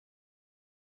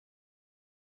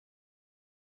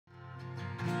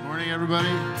everybody.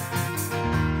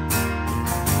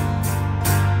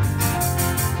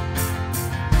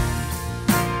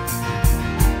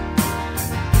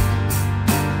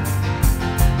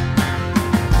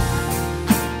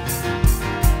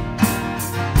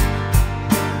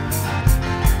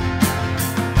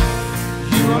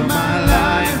 You are my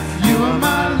life, you are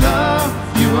my love,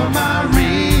 you are my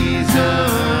reason.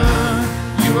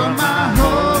 You are my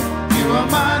hope, you are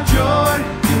my joy,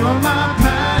 you are my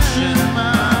passion,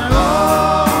 my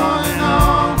all in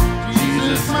all.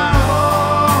 Jesus, my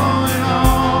all in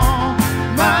all,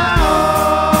 my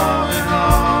all in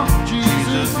all.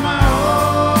 Jesus, my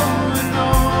all in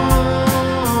all.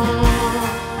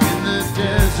 In the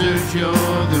desert,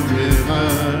 you're the river,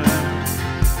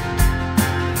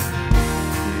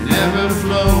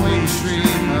 ever-flowing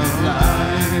stream of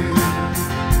life.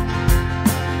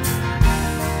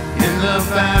 In the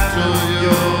battle,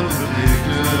 you're the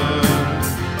victor.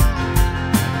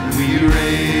 We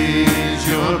raise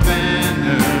your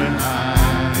banner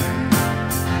high.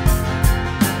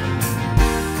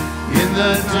 In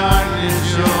the darkness,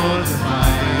 you're the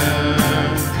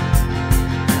fire,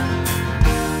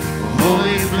 a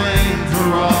holy flame for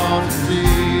all to see.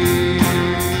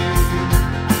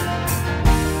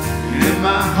 In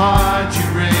my heart you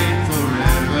reign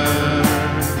forever,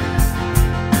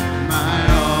 my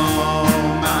all,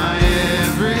 my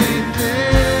everything.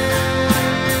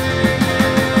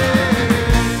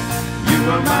 You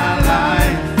are my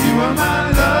life, you are my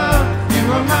love, you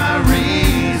are my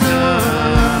reason.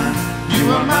 You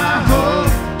are my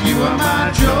hope, you are my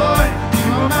joy, you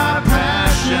are my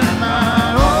passion,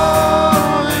 my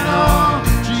all in all.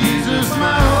 Jesus,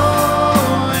 my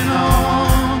all in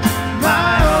all,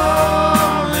 my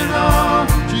all in all.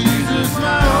 Jesus,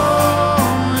 my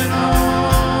all in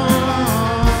all.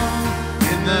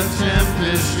 In the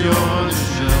tempest, you're the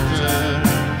shelter,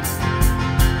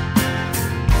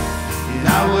 and I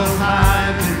will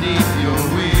hide beneath your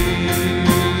wings.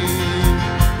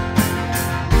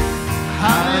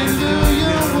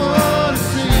 Hallelujah, what a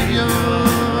Savior.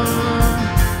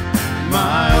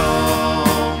 My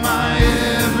all, my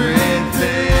everything.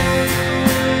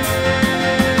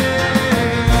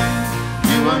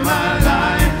 You are my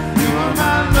life, you are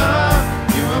my love,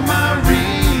 you are my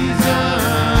reason.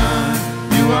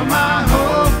 You are my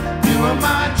hope, you are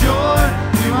my joy,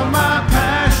 you are my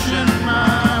passion, my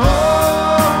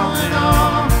all in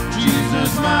all.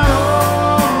 Jesus, my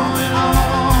all in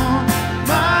all,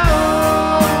 my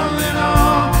all in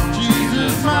all.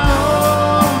 Jesus, my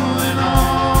all in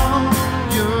all.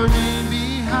 Your name be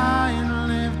high and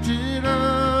lifted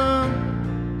up.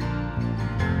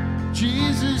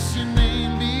 Jesus, your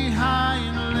name be high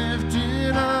and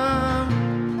lifted up.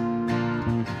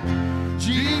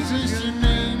 Jesus, your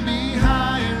name be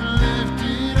high and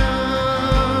lifted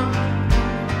up.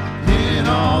 In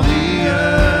all the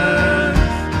earth,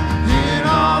 in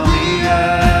all the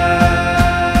earth.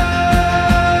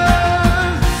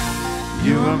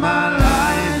 You are my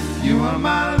life, you are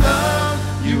my love,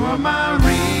 you are my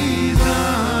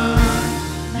reason.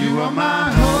 You are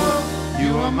my hope,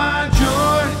 you are my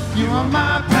joy, you are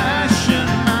my passion,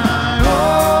 my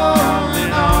all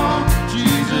in all.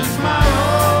 Jesus, my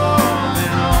all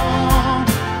in all,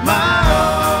 my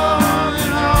all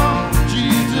in all.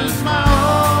 Jesus, my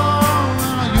all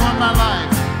in all. You are my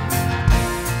life,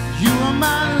 you are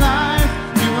my life,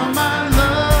 you are my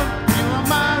love, you are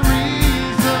my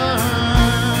reason.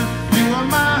 You are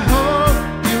my hope,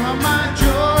 you are my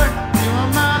joy, you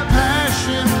are my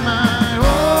passion, my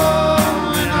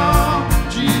all in all.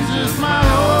 Jesus, my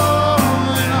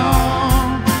all in all,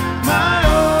 my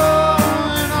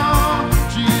all in all.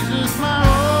 Jesus, my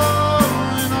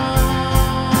all in all.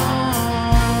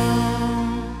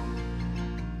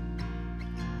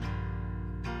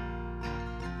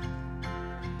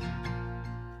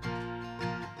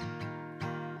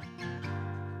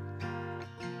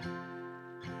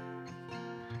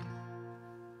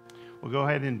 Well, go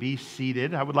ahead and be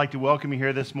seated. I would like to welcome you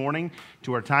here this morning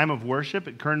to our time of worship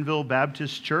at Kernville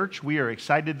Baptist Church. We are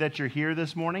excited that you're here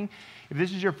this morning. If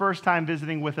this is your first time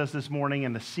visiting with us this morning,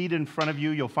 in the seat in front of you,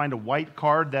 you'll find a white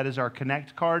card. That is our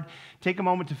Connect card. Take a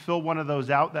moment to fill one of those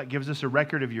out. That gives us a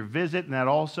record of your visit, and that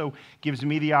also gives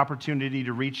me the opportunity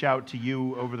to reach out to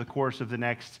you over the course of the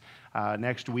next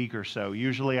week or so.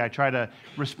 Usually I try to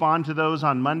respond to those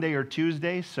on Monday or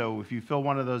Tuesday, so if you fill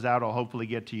one of those out, I'll hopefully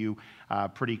get to you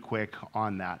pretty quick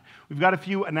on that. We've got a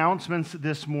few announcements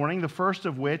this morning, the first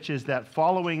of which is that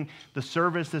following the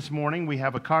service this morning, we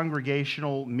have a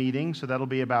congregational meeting, so that'll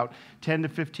be about 10 to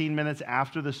 15 minutes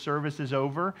after the service is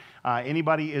over.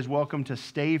 Anybody is welcome to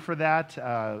stay for that.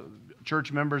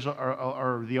 church members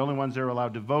are the only ones that are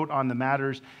allowed to vote on the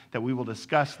matters that we will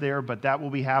discuss there, but that will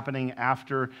be happening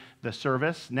after the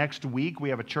service. Next week, we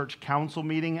have a church council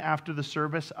meeting after the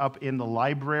service up in the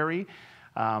library.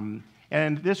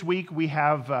 And this week we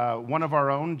have one of our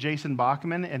own, Jason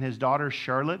Bachman, and his daughter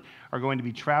Charlotte are going to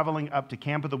be traveling up to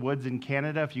Camp of the Woods in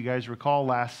Canada. If you guys recall,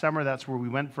 last summer, that's where we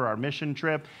went for our mission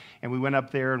trip. And we went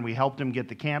up there and we helped them get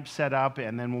the camp set up.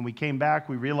 And then when we came back,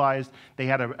 we realized they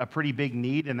had a pretty big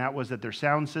need, and that was that their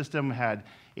sound system had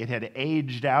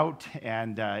aged out,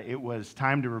 and it was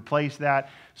time to replace that.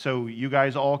 So you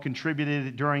guys all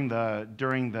contributed during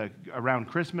the around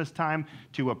Christmas time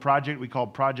to a project we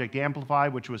called Project Amplify,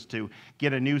 which was to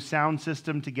get a new sound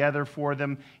system together for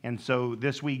them. And so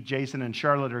this week, Jason and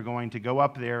Charlotte are going to go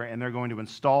up there, and they're going to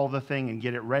install the thing and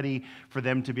get it ready for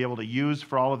them to be able to use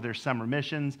for all of their summer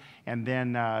missions. And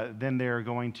then they're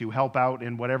going to help out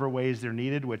in whatever ways they're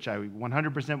needed, which I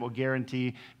 100% will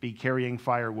guarantee be carrying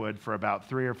firewood for about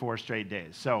 3 or 4 straight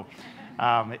days. So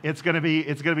it's going to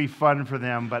be fun for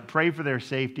them, but pray for their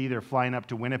safety. They're flying up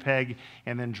to Winnipeg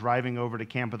and then driving over to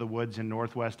Camp of the Woods in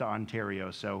Northwest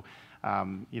Ontario. So,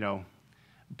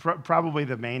 probably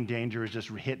the main danger is just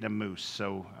hitting a moose.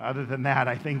 So other than that,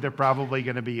 I think they're probably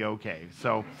going to be okay.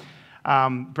 So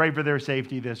pray for their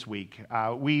safety this week.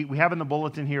 We have in the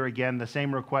bulletin here again the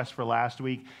same request for last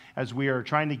week. As we are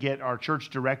trying to get our church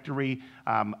directory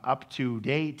up to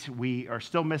date, we are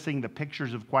still missing the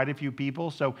pictures of quite a few people.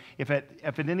 So if at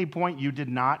any point you did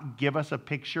not give us a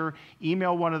picture,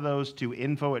 email one of those to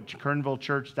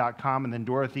info@kernvillechurch.com, and then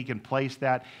Dorothy can place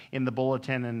that in the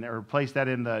bulletin or place that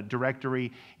in the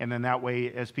directory. And then that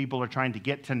way, as people are trying to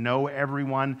get to know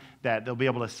everyone, that they'll be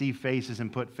able to see faces and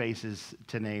put faces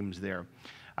to names there.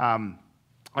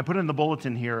 I put in the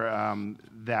bulletin here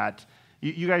that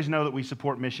you guys know that we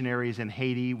support missionaries in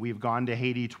Haiti. We've gone to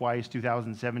Haiti twice,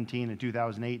 2017 and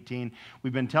 2018.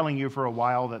 We've been telling you for a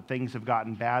while that things have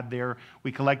gotten bad there.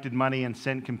 We collected money and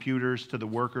sent computers to the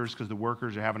workers because the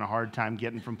workers are having a hard time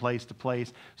getting from place to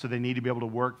place, so they need to be able to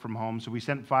work from home. So we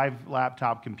sent 5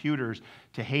 laptop computers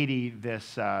to Haiti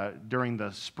during the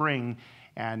spring.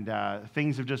 And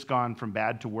things have just gone from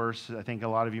bad to worse. I think a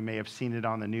lot of you may have seen it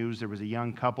on the news. There was a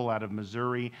young couple out of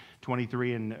Missouri,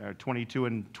 22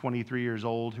 and 23 years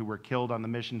old, who were killed on the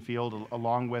mission field,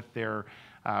 along with their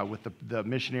the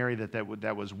missionary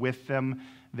that was with them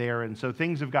there. And so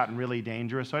things have gotten really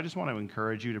dangerous. So I just want to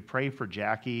encourage you to pray for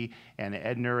Jackie and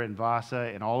Edner and Vasa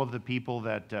and all of the people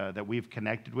that we've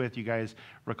connected with. You guys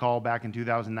recall back in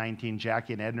 2019,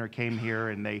 Jackie and Edner came here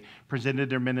and they presented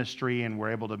their ministry and were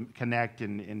able to connect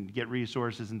and get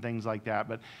resources and things like that.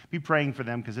 But be praying for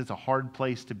them because it's a hard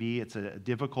place to be. It's a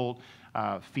difficult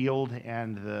field,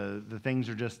 and the things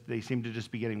they seem to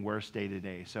just be getting worse day to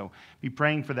day. So be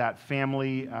praying for that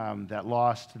family that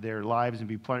lost their lives, and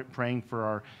be praying for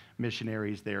our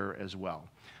missionaries there as well.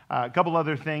 A couple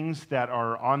other things that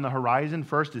are on the horizon.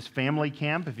 First is family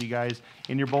camp. If you guys,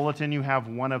 in your bulletin, you have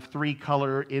one of 3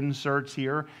 color inserts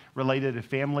here related to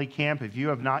family camp. If you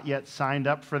have not yet signed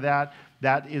up for that,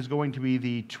 that is going to be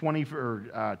the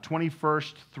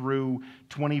 21st through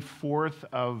 24th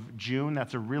of June.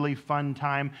 That's a really fun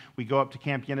time. We go up to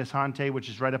Camp Yenisante, which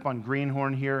is right up on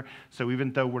Greenhorn here. So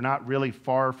even though we're not really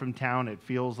far from town, it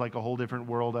feels like a whole different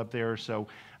world up there. So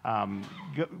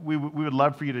we would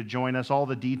love for you to join us. All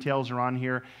the details are on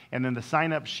here. And then the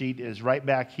sign-up sheet is right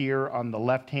back here on the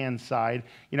left-hand side.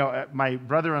 You know, my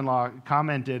brother-in-law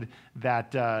commented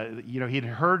that, he'd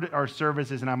heard our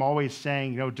services, and I'm always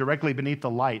saying, directly beneath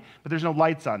the light. But there's no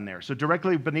lights on there. So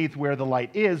directly beneath where the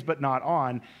light is, but not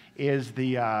on, is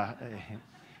the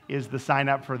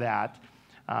sign-up for that.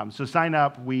 So sign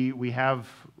up. We have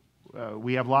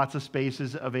lots of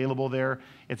spaces available there.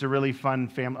 It's a really fun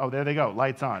family. Oh, there they go.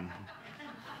 Lights on.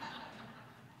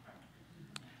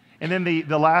 And then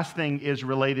the last thing is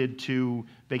related to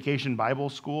Vacation Bible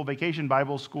School. Vacation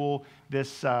Bible School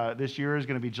this year is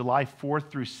going to be July 4th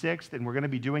through 6th, and we're going to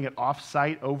be doing it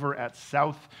off-site over at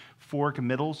South Fork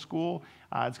Middle School.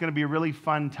 It's going to be a really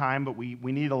fun time, but we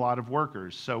need a lot of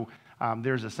workers. So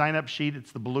there's a sign-up sheet.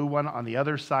 It's the blue one on the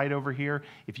other side over here.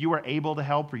 If you are able to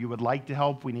help or you would like to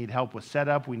help, we need help with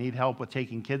setup. We need help with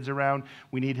taking kids around.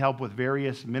 We need help with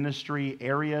various ministry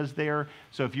areas there.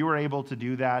 So if you are able to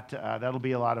do that, that'll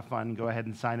be a lot of fun. Go ahead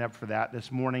and sign up for that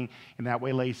this morning. And that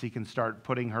way Lacey can start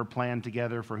putting her plan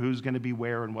together for who's going to be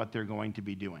where and what they're going to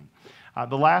be doing.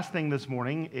 The last thing this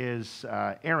morning is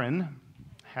Aaron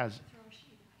has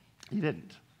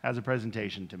a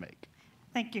presentation to make.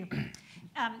 Thank you.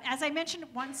 As I mentioned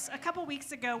a couple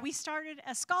weeks ago, we started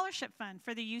a scholarship fund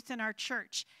for the youth in our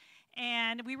church.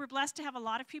 And we were blessed to have a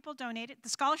lot of people donate it. The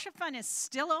scholarship fund is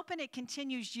still open. It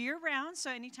continues year-round, so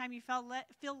anytime you feel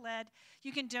led,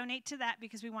 you can donate to that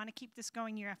because we want to keep this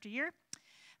going year after year.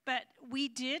 But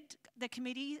the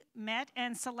committee met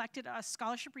and selected a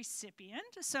scholarship recipient.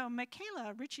 So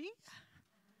Michaela Richey.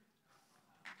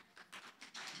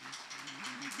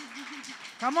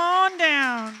 Come on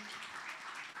down.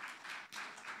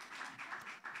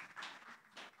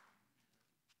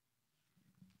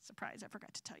 Surprise, I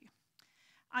forgot to tell you.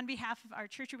 On behalf of our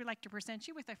church, we would like to present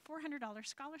you with a $400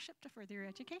 scholarship to further your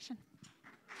education.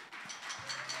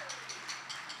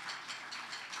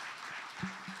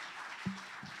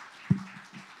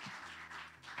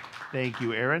 Thank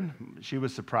you, Erin. She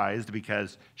was surprised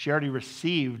because she already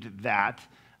received that,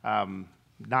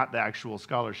 not the actual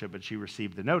scholarship, but she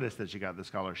received the notice that she got the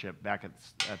scholarship back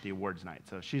at the awards night.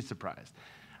 So she's surprised.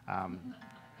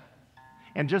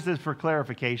 And just as for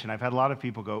clarification, I've had a lot of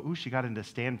people go, ooh, she got into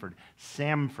Stanford.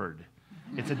 Samford.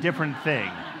 It's a different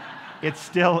thing.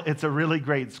 It's a really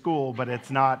great school, but it's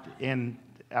not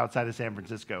outside of San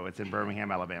Francisco. It's in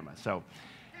Birmingham, Alabama. So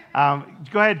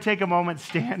go ahead, take a moment,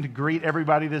 stand, greet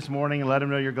everybody this morning, and let them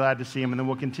know you're glad to see them, and then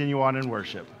we'll continue on in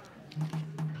worship.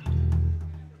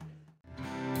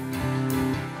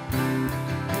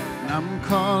 I'm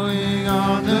calling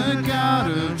on the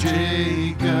God of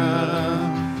Jacob,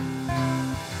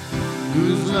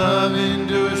 whose love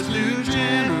endures through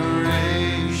generations.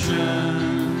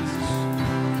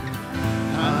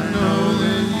 I know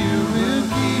that you will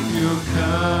keep your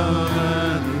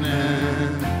covenant.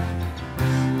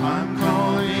 I'm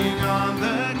calling on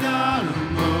the God of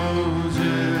Moses,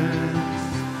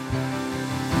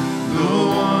 the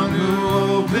one who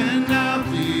opened up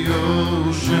the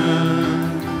ocean.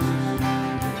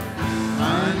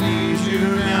 I need you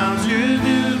now to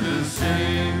do the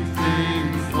same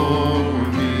thing for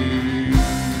me.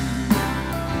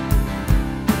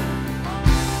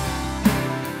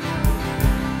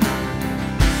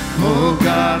 Oh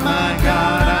God, my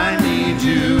God, I need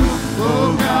you.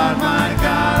 Oh God, my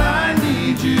God, I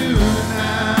need you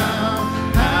now.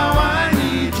 How I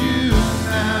need you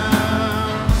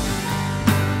now.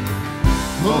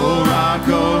 Oh rock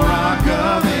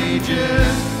of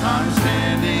ages, I'm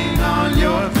standing on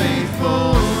your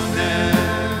faithfulness,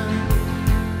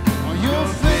 on your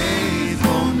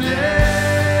faithfulness.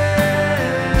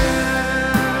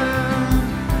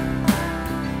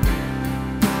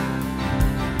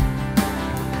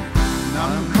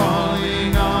 I'm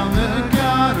calling on the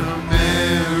God of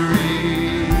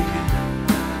Mary,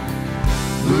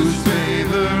 whose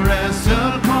favor rests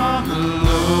upon the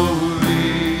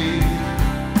lowly.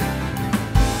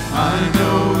 I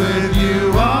know with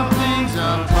you all things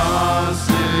are possible.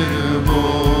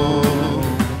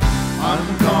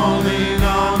 I'm calling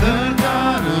on the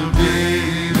God of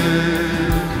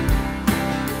David,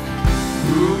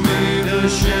 who made a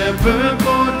shepherd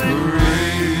boy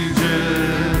courageous.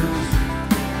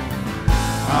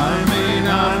 I may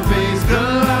not face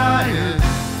Goliath,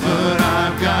 but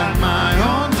I've got my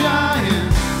own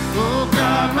giants. Oh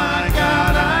God, my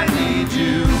God, I need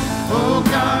you. Oh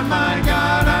God, my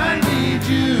God, I need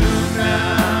you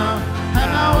now.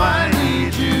 How I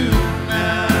need you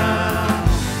now.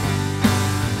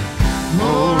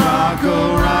 Oh rock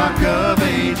of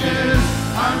ages,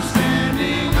 I'm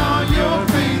standing on your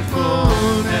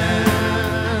faithfulness,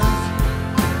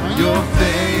 on your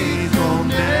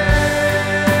faithfulness.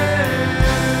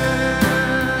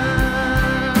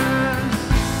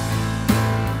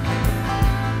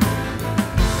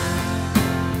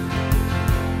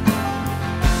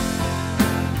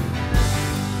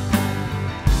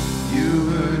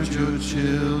 Your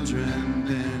children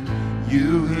then,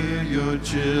 you hear your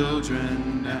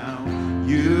children now.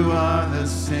 You are the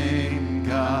same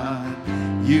God,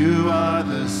 you are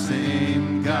the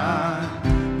same God.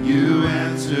 You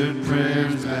answered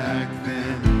prayers back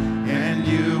then, and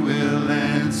you will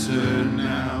answer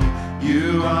now.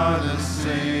 You are the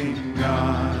same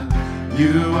God,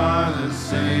 you are the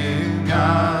same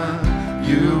God.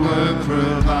 You were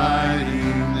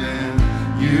providing then,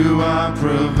 you are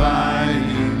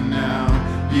providing now.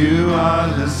 You are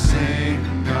the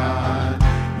same God.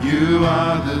 You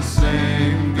are the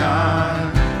same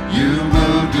God. You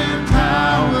moved in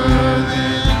power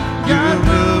then. You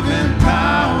move in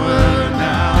power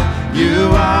now.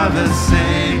 You are the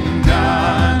same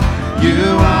God.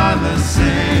 You are the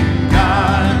same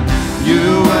God.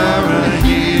 You were a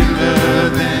healer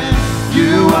then.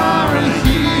 You are a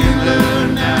healer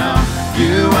now.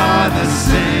 You are the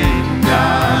same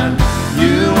God.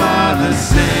 You are the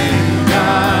same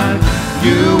God.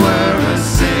 You were a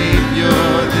Savior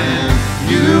then.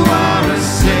 You are a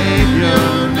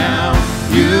Savior now.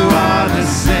 You are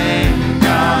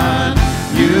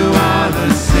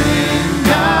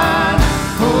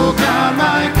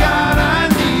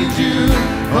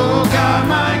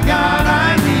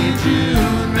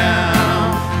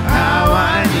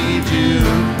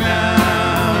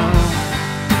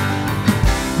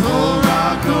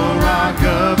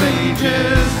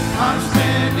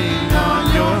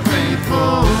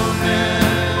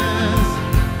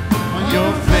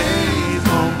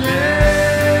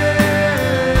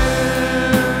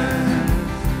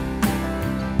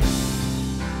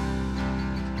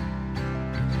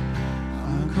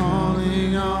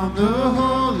calling on the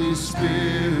Holy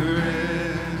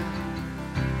Spirit.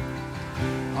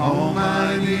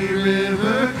 Almighty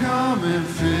river, come and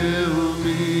fill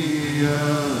me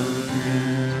again.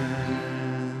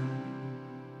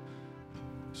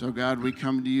 So God, we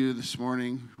come to you this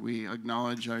morning. We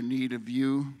acknowledge our need of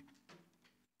you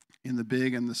in the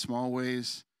big and the small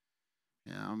ways.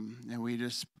 And we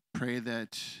just pray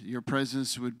that your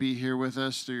presence would be here with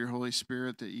us through your Holy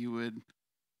Spirit, that you would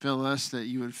fill us, that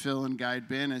you would fill and guide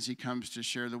Ben as he comes to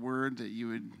share the word, that you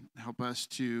would help us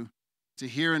to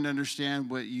hear and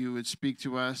understand what you would speak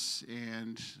to us,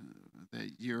 and that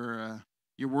your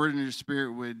word and your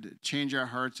spirit would change our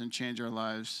hearts and change our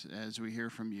lives as we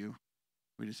hear from you.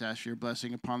 We just ask for your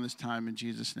blessing upon this time in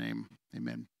Jesus' name.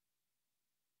 Amen.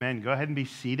 Amen. Go ahead and be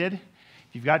seated.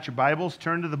 If you've got your Bibles,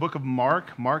 turn to the book of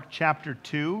Mark, Mark chapter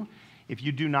 2. If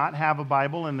you do not have a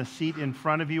Bible, in the seat in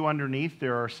front of you underneath,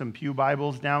 there are some pew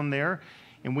Bibles down there,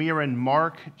 and we are in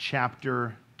Mark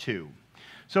chapter 2.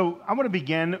 So I want to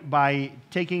begin by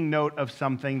taking note of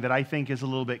something that I think is a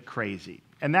little bit crazy,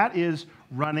 and that is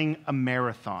running a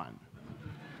marathon.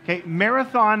 Okay,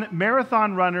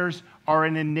 marathon runners are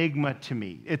an enigma to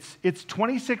me. It's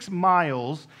 26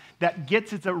 miles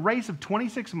it's a race of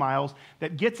 26 miles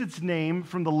that gets its name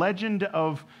from the legend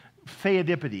of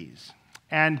Pheidippides.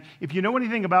 And if you know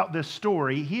anything about this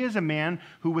story, he is a man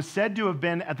who was said to have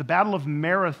been at the Battle of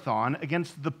Marathon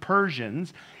against the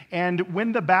Persians. And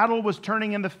when the battle was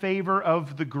turning in the favor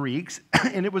of the Greeks,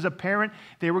 and it was apparent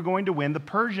they were going to win, the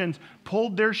Persians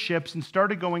pulled their ships and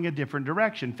started going a different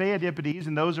direction. Pheidippides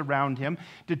and those around him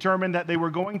determined that they were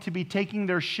going to be taking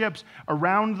their ships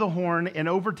around the Horn and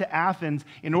over to Athens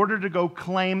in order to go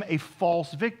claim a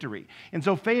false victory. And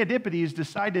so Pheidippides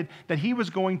decided that he was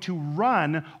going to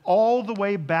run all the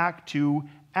way back to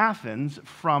Athens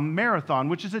from Marathon,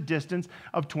 which is a distance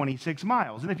of 26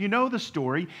 miles. And if you know the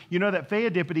story, you know that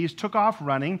Pheidippides took off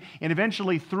running and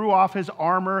eventually threw off his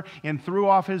armor and threw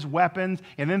off his weapons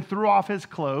and then threw off his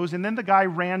clothes. And then the guy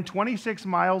ran 26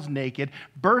 miles naked,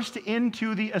 burst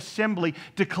into the assembly,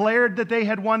 declared that they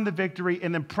had won the victory,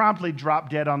 and then promptly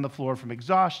dropped dead on the floor from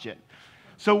exhaustion.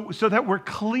 So that we're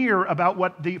clear about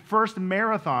what the first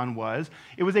marathon was,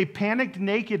 it was a panicked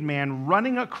naked man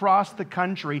running across the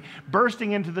country,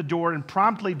 bursting into the door and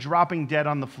promptly dropping dead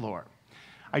on the floor.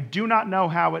 I do not know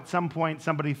how at some point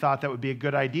somebody thought that would be a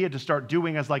good idea to start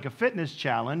doing as like a fitness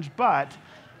challenge, but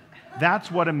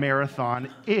that's what a marathon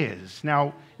is.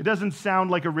 Now, it doesn't sound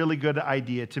like a really good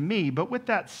idea to me, but with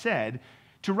that said,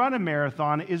 to run a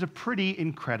marathon is a pretty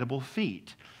incredible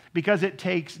feat, because it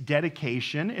takes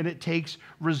dedication and it takes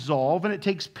resolve and it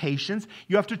takes patience.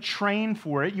 You have to train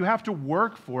for it. You have to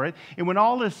work for it. And when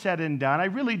all is said and done, I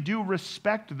really do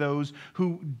respect those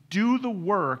who do the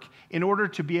work in order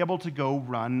to be able to go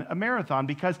run a marathon,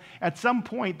 because at some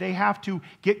point they have to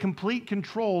get complete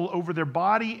control over their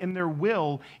body and their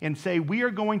will and say, we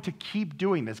are going to keep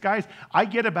doing this. Guys, I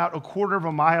get about a quarter of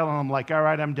a mile and I'm like, all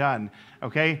right, I'm done.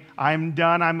 Okay, I'm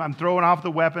done. I'm throwing off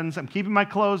the weapons. I'm keeping my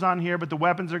clothes on here, but the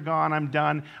weapons are gone. I'm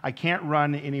done. I can't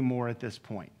run anymore at this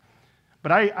point.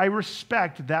 But I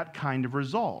respect that kind of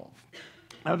resolve.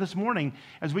 Now, this morning,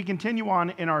 as we continue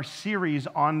on in our series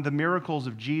on the miracles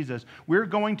of Jesus, we're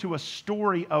going to a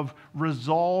story of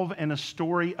resolve and a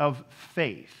story of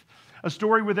faith. A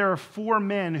story where there are 4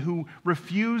 men who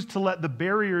refuse to let the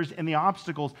barriers and the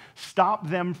obstacles stop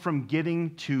them from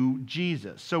getting to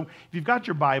Jesus. So if you've got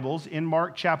your Bibles in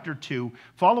Mark chapter 2,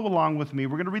 follow along with me.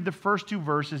 We're going to read the first 2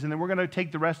 verses, and then we're going to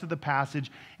take the rest of the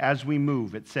passage as we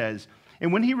move. It says,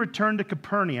 "And when he returned to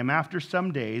Capernaum after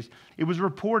some days, it was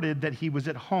reported that he was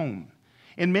at home.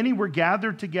 And many were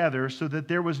gathered together so that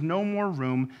there was no more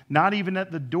room, not even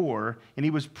at the door, and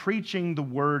he was preaching the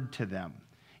word to them.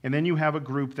 And then you have a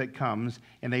group that comes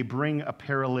and they bring a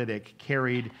paralytic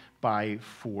carried by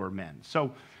 4 men."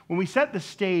 So when we set the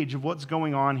stage of what's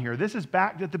going on here, this is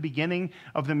back at the beginning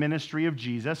of the ministry of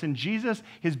Jesus. And Jesus,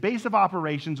 his base of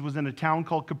operations was in a town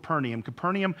called Capernaum.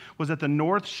 Capernaum was at the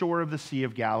north shore of the Sea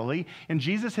of Galilee. And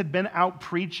Jesus had been out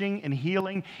preaching and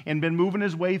healing and been moving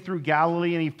his way through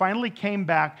Galilee. And he finally came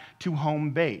back to home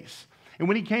base. And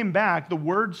when he came back, the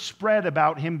word spread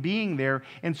about him being there.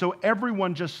 And so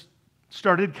everyone just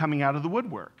started coming out of the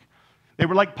woodwork. They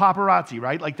were like paparazzi,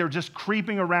 right? Like they're just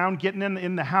creeping around, getting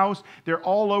in the house. They're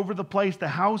all over the place. The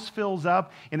house fills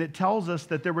up, and it tells us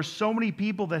that there were so many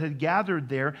people that had gathered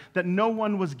there that no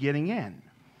one was getting in.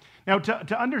 Now,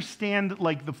 to understand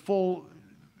like the full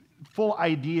full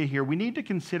idea here, we need to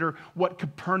consider what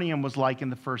Capernaum was like in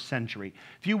the first century.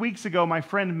 A few weeks ago, my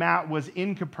friend Matt was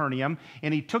in Capernaum,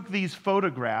 and he took these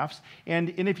photographs.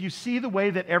 And if you see the way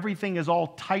that everything is all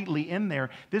tightly in there,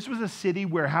 this was a city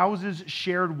where houses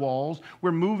shared walls.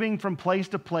 We're moving from place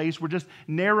to place. We're just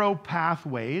narrow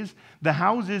pathways. The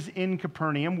houses in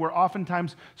Capernaum were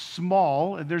oftentimes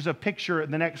small. There's a picture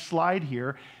in the next slide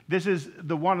here. This is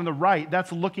the one on the right.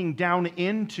 That's looking down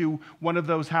into one of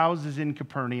those houses in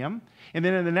Capernaum. And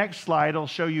then in the next slide, I'll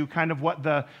show you kind of what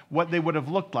they would have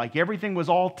looked like. Everything was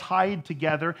all tied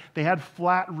together. They had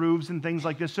flat roofs and things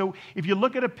like this. So if you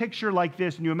look at a picture like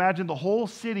this and you imagine the whole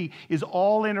city is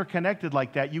all interconnected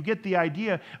like that, you get the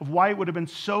idea of why it would have been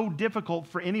so difficult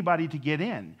for anybody to get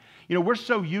in. You know, we're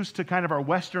so used to kind of our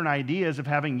Western ideas of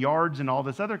having yards and all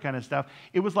this other kind of stuff.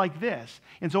 It was like this.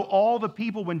 And so all the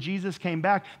people, when Jesus came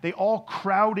back, they all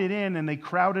crowded in and they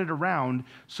crowded around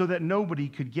so that nobody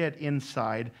could get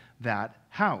inside that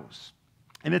house.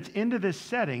 And it's into this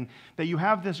setting that you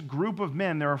have this group of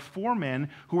men. There are 4 men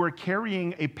who are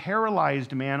carrying a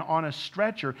paralyzed man on a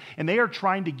stretcher, and they are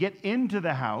trying to get into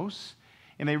the house,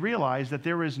 and they realize that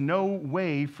there is no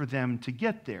way for them to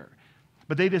get there.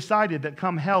 But they decided that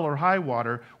come hell or high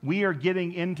water, we are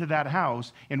getting into that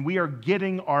house and we are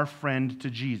getting our friend to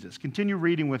Jesus. Continue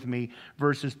reading with me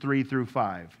verses 3 through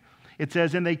 5. It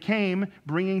says, "And they came,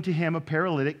 bringing to him a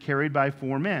paralytic carried by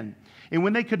 4 men. And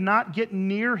when they could not get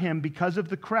near him because of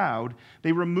the crowd,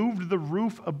 they removed the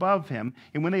roof above him.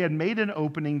 And when they had made an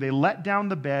opening, they let down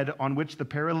the bed on which the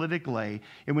paralytic lay.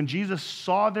 And when Jesus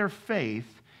saw their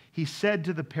faith, he said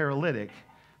to the paralytic,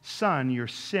 'Son, your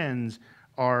sins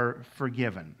are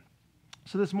forgiven.'"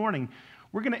 So this morning,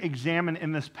 we're going to examine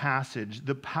in this passage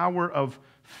the power of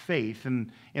faith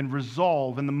and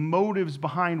resolve and the motives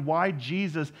behind why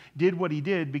Jesus did what he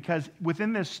did, because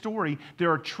within this story,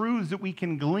 there are truths that we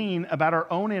can glean about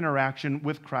our own interaction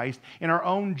with Christ and our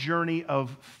own journey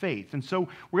of faith. And so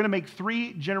we're going to make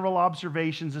 3 general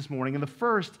observations this morning. And the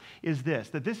first is this,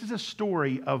 that this is a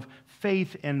story of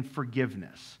faith and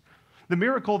forgiveness. The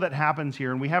miracle that happens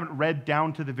here, and we haven't read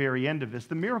down to the very end of this,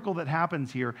 the miracle that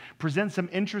happens here presents some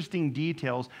interesting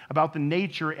details about the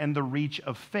nature and the reach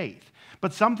of faith.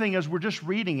 But something, as we're just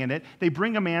reading in it, they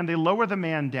bring a man, they lower the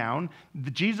man down.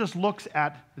 Jesus looks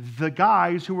at the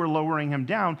guys who are lowering him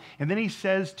down, and then he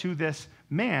says to this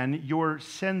man, "Your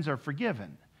sins are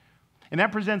forgiven." And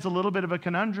that presents a little bit of a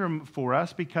conundrum for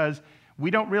us, because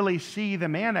we don't really see the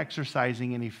man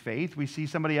exercising any faith. We see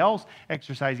somebody else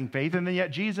exercising faith, and then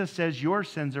yet Jesus says, "Your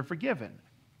sins are forgiven."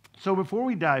 So before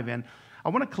we dive in, I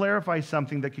want to clarify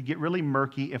something that could get really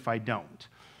murky if I don't.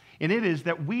 And it is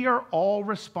that we are all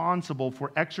responsible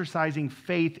for exercising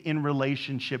faith in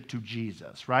relationship to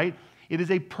Jesus, right? It is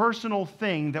a personal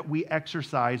thing that we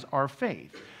exercise our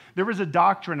faith. There is a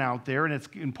doctrine out there, and it's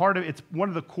one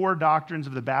of the core doctrines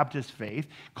of the Baptist faith,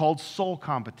 called soul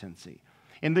competency.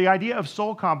 And the idea of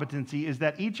soul competency is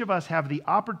that each of us have the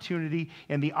opportunity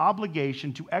and the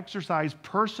obligation to exercise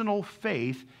personal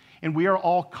faith, and we are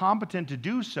all competent to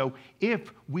do so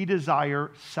if we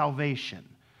desire salvation.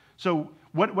 So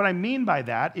what I mean by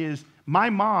that is my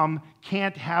mom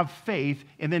can't have faith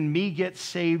and then me get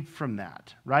saved from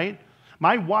that, right?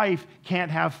 My wife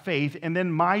can't have faith and then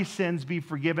my sins be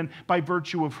forgiven by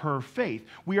virtue of her faith.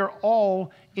 We are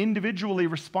all individually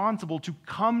responsible to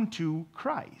come to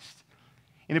Christ.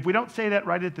 And if we don't say that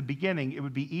right at the beginning, it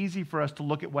would be easy for us to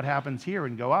look at what happens here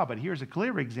and go, but here's a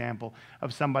clear example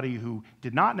of somebody who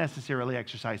did not necessarily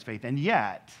exercise faith, and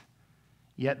yet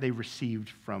they received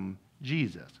from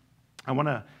Jesus. I want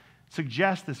to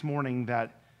suggest this morning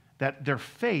that their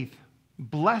faith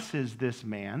blesses this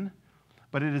man,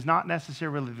 but it is not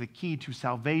necessarily the key to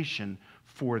salvation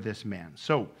for this man.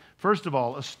 So, first of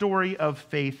all, a story of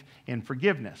faith and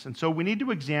forgiveness. And so we need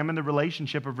to examine the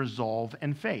relationship of resolve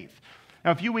and faith. Now,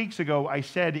 a few weeks ago, I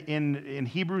said in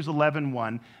Hebrews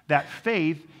 11:1 that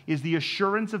faith is the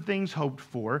assurance of things hoped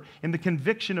for and the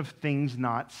conviction of things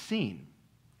not seen.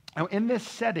 Now, in this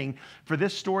setting, for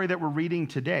this story that we're reading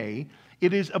today,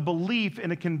 it is a belief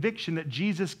and a conviction that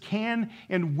Jesus can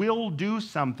and will do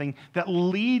something that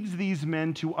leads these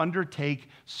men to undertake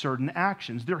certain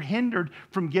actions. They're hindered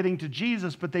from getting to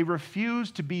Jesus, but they refuse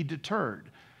to be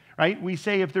deterred. Right? We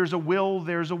say if there's a will,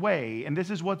 there's a way. And this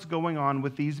is what's going on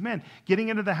with these men. Getting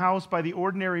into the house by the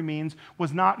ordinary means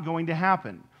was not going to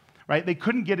happen. Right? They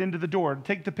couldn't get into the door.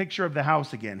 Take the picture of the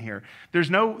house again here.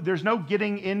 There's no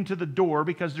getting into the door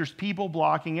because there's people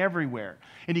blocking everywhere.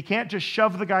 And you can't just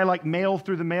shove the guy like mail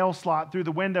through the mail slot through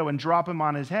the window and drop him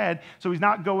on his head, so he's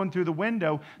not going through the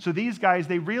window. So these guys,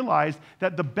 they realized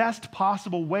that the best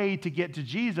possible way to get to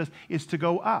Jesus is to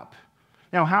go up.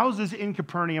 Now, houses in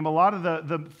Capernaum, a lot of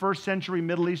the first century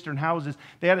Middle Eastern houses,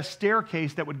 they had a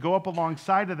staircase that would go up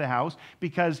alongside of the house,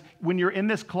 because when you're in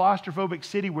this claustrophobic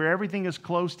city where everything is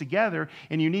close together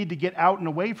and you need to get out and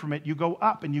away from it, you go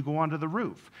up and you go onto the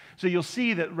roof. So you'll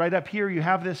see that right up here you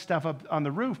have this stuff up on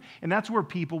the roof, and that's where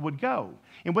people would go.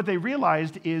 And what they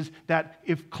realized is that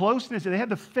if closeness, they had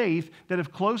the faith that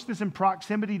if closeness and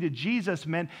proximity to Jesus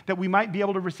meant that we might be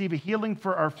able to receive a healing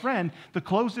for our friend,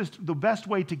 the best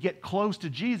way to get close to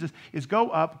Jesus is go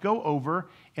up, go over,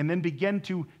 and then begin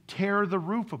to tear the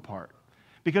roof apart.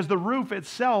 Because the roof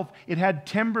itself, it had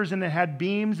timbers and it had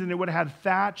beams and it would have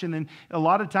thatch, and then a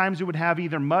lot of times it would have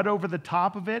either mud over the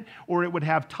top of it or it would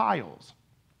have tiles.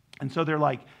 And so they're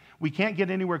like, we can't get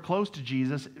anywhere close to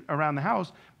Jesus around the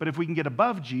house, but if we can get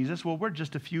above Jesus, well, we're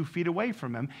just a few feet away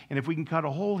from him. And if we can cut a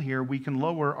hole here, we can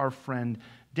lower our friend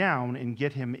down and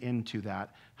get him into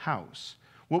that house.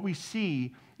 What we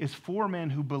see is 4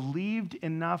 men who believed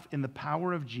enough in the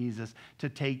power of Jesus to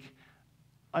take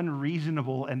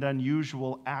unreasonable and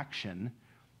unusual action,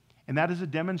 and that is a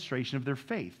demonstration of their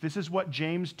faith. This is what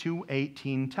James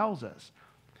 2:18 tells us.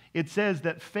 It says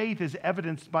that faith is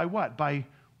evidenced by what? By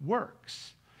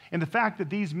works. And the fact that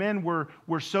these men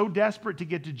were so desperate to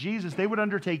get to Jesus, they would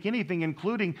undertake anything,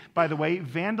 including, by the way,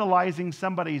 vandalizing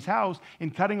somebody's house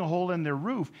and cutting a hole in their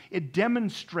roof. It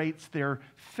demonstrates their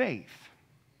faith.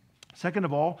 Second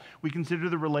of all, we consider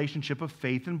the relationship of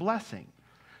faith and blessing.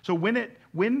 So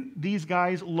when these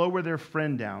guys lower their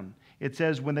friend down, it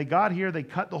says when they got here, they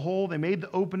cut the hole, they made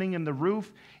the opening in the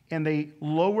roof, and they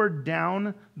lowered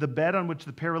down the bed on which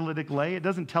the paralytic lay. It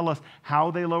doesn't tell us how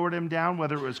they lowered him down,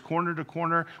 whether it was corner to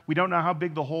corner. We don't know how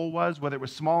big the hole was, whether it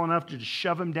was small enough to just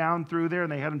shove him down through there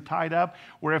and they had him tied up,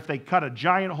 or if they cut a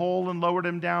giant hole and lowered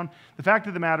him down. The fact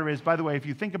of the matter is, by the way, if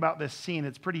you think about this scene,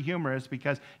 it's pretty humorous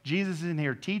because Jesus is in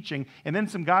here teaching, and then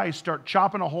some guys start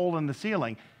chopping a hole in the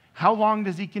ceiling. How long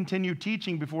does he continue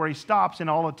teaching before he stops and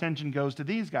all attention goes to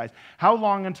these guys? How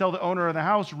long until the owner of the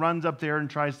house runs up there and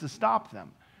tries to stop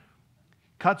them?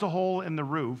 Cuts a hole in the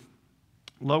roof,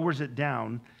 lowers it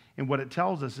down, and what it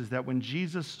tells us is that when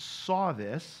Jesus saw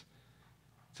this,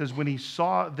 it says when he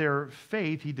saw their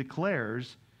faith, he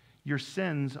declares, your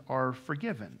sins are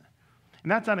forgiven.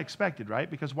 And that's unexpected, right?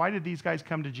 Because why did these guys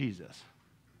come to Jesus?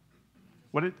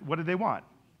 What did they want?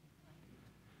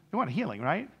 They want healing,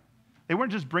 right? They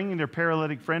weren't just bringing their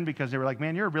paralytic friend because they were like,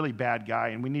 man, you're a really bad guy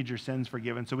and we need your sins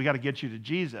forgiven, so we got to get you to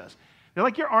Jesus. They're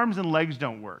like, your arms and legs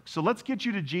don't work, so let's get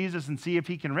you to Jesus and see if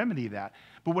he can remedy that.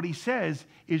 But what he says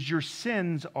is your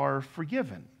sins are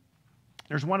forgiven.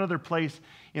 There's one other place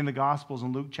in the Gospels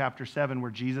in Luke chapter 7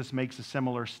 where Jesus makes a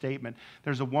similar statement.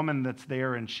 There's a woman that's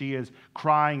there and she is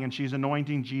crying and she's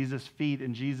anointing Jesus' feet,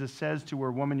 and Jesus says to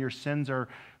her, woman, your sins are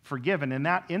forgiven. In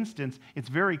that instance, it's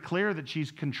very clear that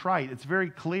she's contrite. It's very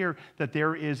clear that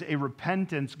there is a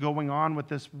repentance going on with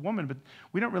this woman, but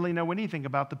we don't really know anything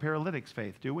about the paralytic's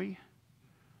faith, do we?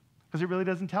 Because it really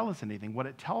doesn't tell us anything. What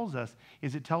it tells us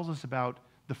is it tells us about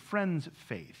the friend's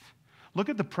faith. Look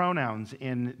at the pronouns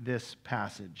in this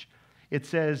passage. It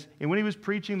says, and when he was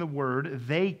preaching the word,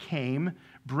 they came,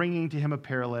 bringing to him a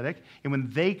paralytic. And when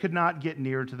they could not get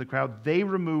near to the crowd, they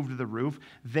removed the roof.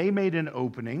 They made an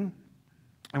opening.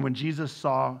 And when Jesus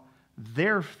saw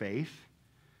their faith,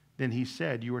 then he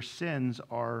said, your sins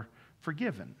are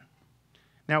forgiven.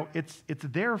 Now, it's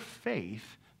their faith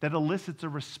that elicits a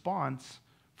response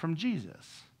from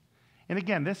Jesus. And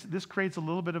again, this creates a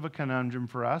little bit of a conundrum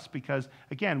for us because,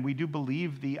 again, we do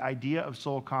believe the idea of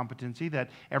soul competency, that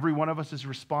every one of us is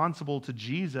responsible to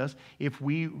Jesus if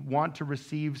we want to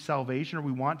receive salvation or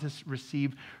we want to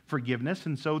receive forgiveness.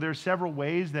 And so there's several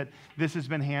ways that this has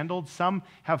been handled. Some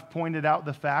have pointed out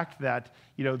the fact that,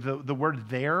 the word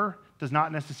there does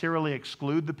not necessarily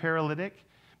exclude the paralytic,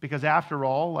 because after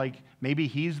all, maybe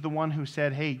he's the one who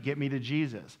said, hey, get me to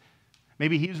Jesus.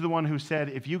 Maybe he's the one who said,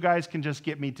 if you guys can just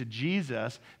get me to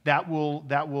Jesus, that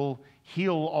will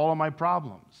heal all of my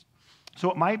problems.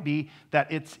 So it might be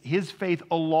that it's his faith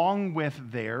along with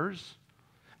theirs.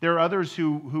 There are others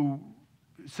who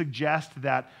suggest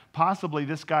that possibly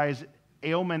this guy's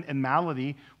ailment and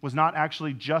malady was not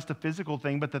actually just a physical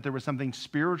thing, but that there was something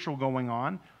spiritual going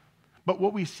on. But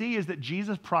what we see is that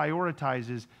Jesus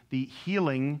prioritizes the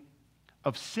healing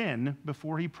of sin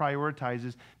before he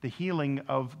prioritizes the healing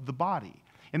of the body.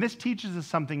 And this teaches us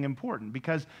something important,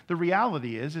 because the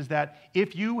reality is that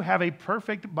if you have a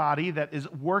perfect body that is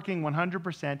working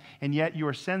 100% and yet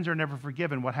your sins are never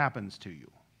forgiven, what happens to you?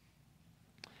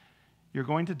 You're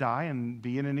going to die and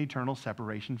be in an eternal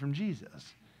separation from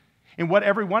Jesus. And what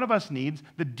every one of us needs,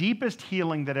 the deepest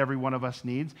healing that every one of us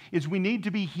needs, is we need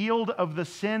to be healed of the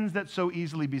sins that so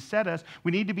easily beset us.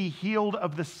 We need to be healed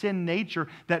of the sin nature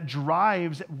that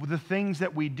drives the things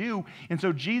that we do. And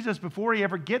so Jesus, before he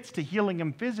ever gets to healing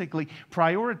him physically,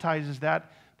 prioritizes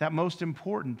that most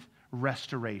important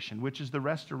restoration, which is the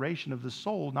restoration of the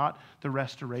soul, not the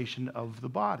restoration of the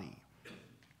body.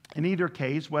 In either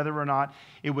case, whether or not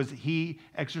it was he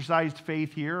exercised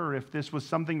faith here, or if this was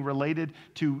something related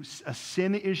to a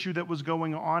sin issue that was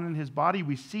going on in his body,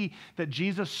 we see that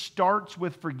Jesus starts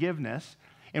with forgiveness.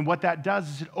 And what that does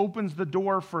is it opens the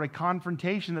door for a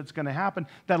confrontation that's going to happen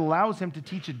that allows him to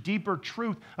teach a deeper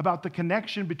truth about the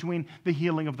connection between the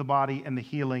healing of the body and the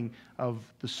healing of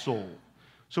the soul.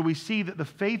 So we see that the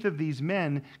faith of these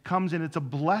men comes and it's a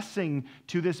blessing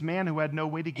to this man who had no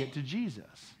way to get to Jesus.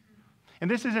 And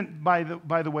this isn't, by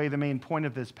the way, the main point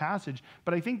of this passage,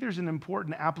 but I think there's an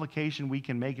important application we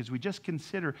can make as we just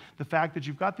consider the fact that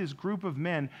you've got this group of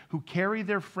men who carry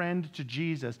their friend to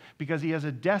Jesus because he has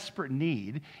a desperate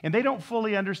need, and they don't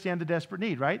fully understand the desperate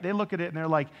need, right? They look at it and they're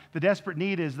like, the desperate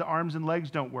need is the arms and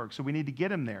legs don't work, so we need to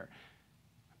get him there.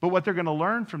 But what they're going to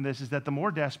learn from this is that the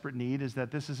more desperate need is that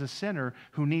this is a sinner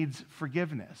who needs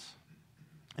forgiveness.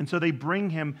 And so they bring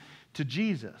him to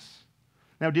Jesus.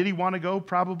 Now, did he want to go?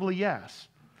 Probably yes.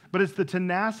 But it's the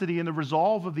tenacity and the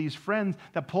resolve of these friends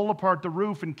that pull apart the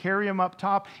roof and carry him up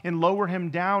top and lower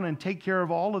him down and take care of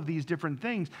all of these different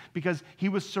things because he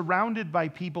was surrounded by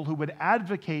people who would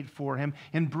advocate for him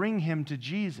and bring him to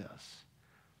Jesus.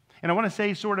 And I want to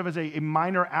say, sort of as a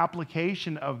minor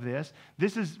application of this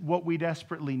is what we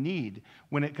desperately need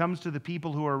when it comes to the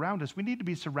people who are around us. We need to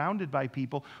be surrounded by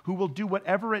people who will do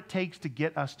whatever it takes to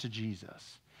get us to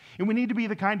Jesus. And we need to be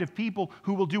the kind of people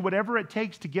who will do whatever it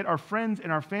takes to get our friends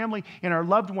and our family and our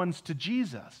loved ones to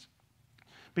Jesus.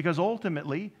 Because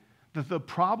ultimately, the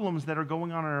problems that are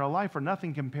going on in our life are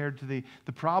nothing compared to the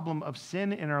problem of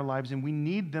sin in our lives, and we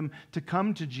need them to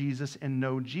come to Jesus and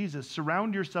know Jesus.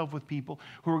 Surround yourself with people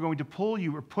who are going to pull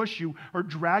you or push you or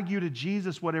drag you to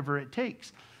Jesus, whatever it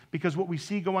takes. Because what we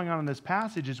see going on in this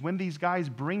passage is when these guys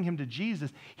bring him to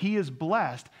Jesus, he is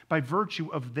blessed by virtue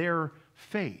of their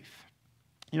faith.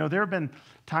 You know, there have been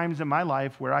times in my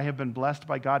life where I have been blessed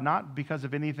by God, not because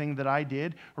of anything that I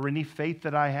did or any faith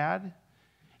that I had.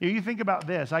 You think about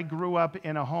this. I grew up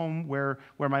in a home where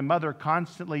my mother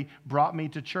constantly brought me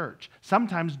to church,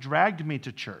 sometimes dragged me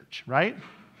to church, right?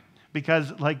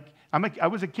 Because, I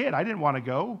was a kid. I didn't want to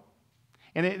go.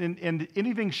 And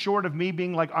anything short of me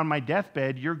being like on my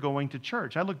deathbed, you're going to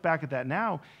church. I look back at that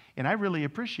now, and I really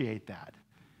appreciate that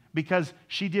because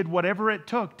she did whatever it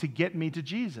took to get me to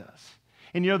Jesus.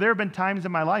 And there have been times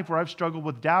in my life where I've struggled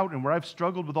with doubt and where I've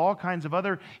struggled with all kinds of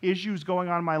other issues going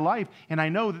on in my life. And I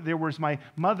know that there was my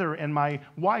mother and my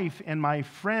wife and my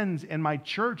friends and my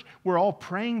church were all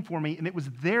praying for me. And it was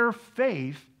their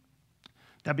faith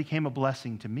that became a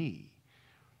blessing to me.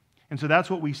 And so that's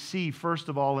what we see, first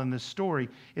of all, in this story,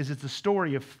 is it's a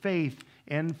story of faith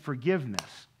and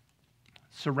forgiveness,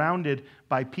 surrounded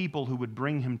by people who would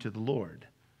bring him to the Lord.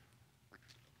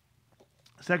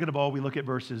 Second of all, we look at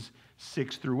verses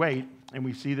 6 through 8, and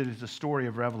we see that it's a story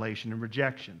of revelation and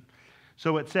rejection.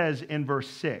 So it says in verse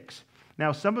 6,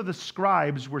 now some of the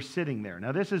scribes were sitting there.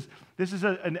 Now this is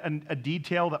a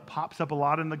detail that pops up a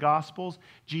lot in the Gospels.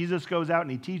 Jesus goes out and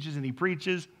he teaches and he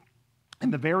preaches,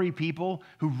 and the very people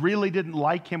who really didn't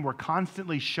like him were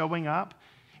constantly showing up.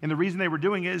 And the reason they were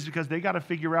doing it is because they got to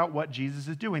figure out what Jesus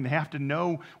is doing. They have to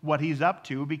know what he's up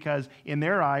to because in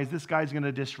their eyes, this guy's going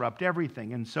to disrupt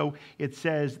everything. And so it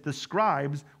says the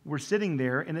scribes were sitting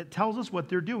there, and it tells us what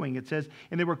they're doing. It says,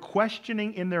 and they were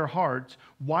questioning in their hearts,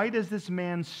 why does this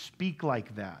man speak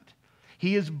like that?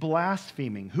 He is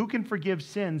blaspheming. Who can forgive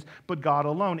sins but God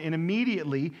alone? And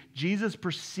immediately Jesus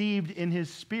perceived in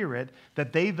his spirit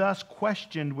that they thus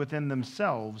questioned within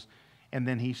themselves, and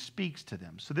then he speaks to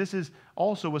them. So this is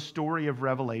also a story of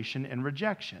revelation and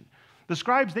rejection. The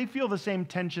scribes, they feel the same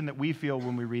tension that we feel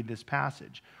when we read this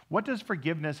passage. What does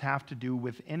forgiveness have to do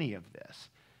with any of this?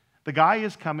 The guy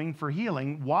is coming for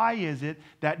healing. Why is it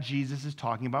that Jesus is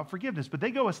talking about forgiveness? But they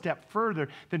go a step further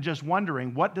than just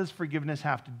wondering, what does forgiveness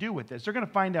have to do with this? They're going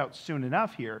to find out soon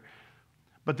enough here.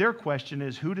 But their question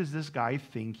is, who does this guy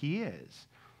think he is?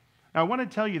 Now, I want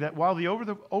to tell you that while the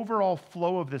overall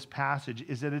flow of this passage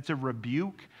is that it's a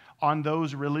rebuke on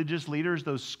those religious leaders,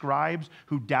 those scribes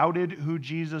who doubted who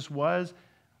Jesus was,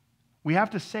 we have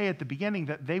to say at the beginning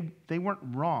that they weren't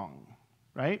wrong,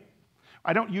 right?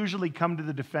 I don't usually come to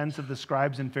the defense of the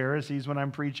scribes and Pharisees when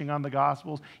I'm preaching on the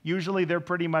Gospels. Usually they're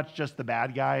pretty much just the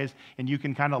bad guys, and you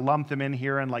can kind of lump them in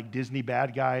here and like Disney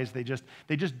bad guys. They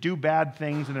just do bad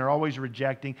things, and they're always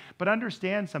rejecting. But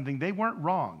understand something, they weren't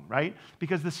wrong, right?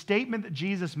 Because the statement that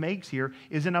Jesus makes here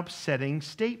is an upsetting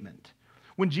statement.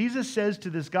 When Jesus says to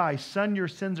this guy, "Son, your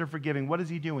sins are forgiven," what is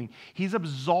he doing? He's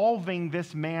absolving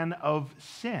this man of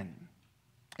sin.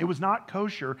 It was not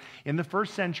kosher in the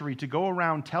first century to go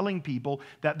around telling people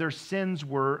that their sins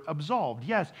were absolved.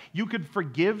 Yes, you could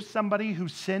forgive somebody who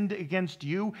sinned against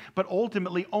you, but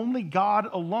ultimately only God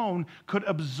alone could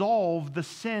absolve the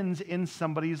sins in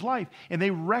somebody's life. And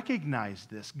they recognized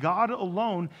this. God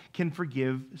alone can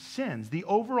forgive sins. The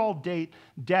overall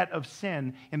debt of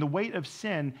sin and the weight of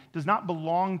sin does not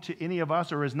belong to any of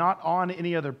us or is not on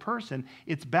any other person.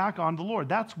 It's back on the Lord.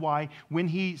 That's why when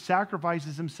he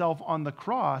sacrifices himself on the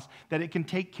cross, that it can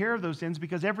take care of those sins,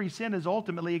 because every sin is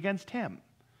ultimately against him.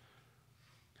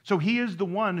 So he is the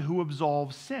one who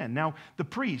absolves sin. Now, the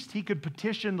priest, he could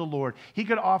petition the Lord. He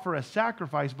could offer a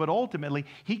sacrifice, but ultimately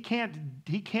he can't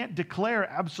declare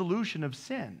absolution of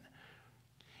sin.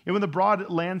 And in the broad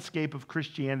landscape of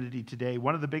Christianity today,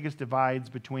 one of the biggest divides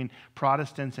between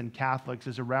Protestants and Catholics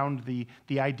is around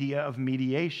the idea of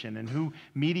mediation and who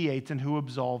mediates and who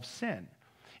absolves sin.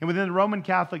 And within the Roman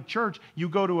Catholic Church, you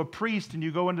go to a priest and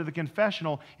you go into the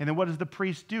confessional, and then what does the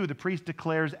priest do? The priest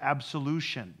declares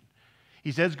absolution.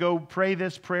 He says, go pray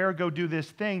this prayer, go do this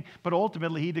thing, but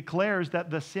ultimately he declares that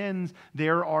the sins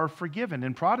there are forgiven.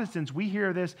 And Protestants, we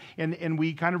hear this and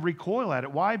we kind of recoil at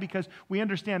it. Why? Because we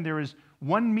understand there is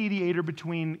one mediator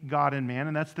between God and man,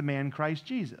 and that's the man Christ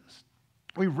Jesus.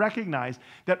 We recognize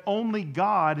that only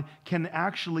God can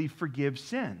actually forgive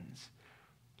sins.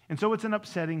 And so it's an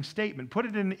upsetting statement. Put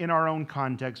it in our own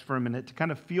context for a minute to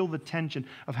kind of feel the tension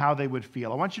of how they would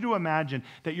feel. I want you to imagine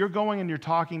that you're going and you're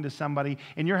talking to somebody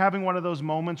and you're having one of those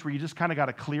moments where you just kind of got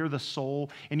to clear the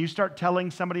soul and you start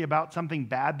telling somebody about something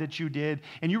bad that you did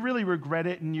and you really regret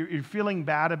it and you're feeling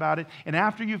bad about it. And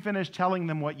after you finish telling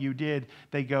them what you did,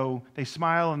 they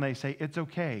smile and they say, "It's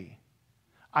okay.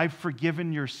 I've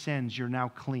forgiven your sins. You're now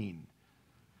clean."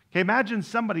 Okay, imagine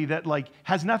somebody that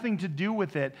has nothing to do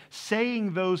with it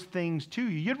saying those things to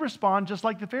you. You'd respond just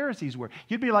like the Pharisees were.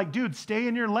 You'd be like, "Dude, stay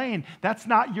in your lane. That's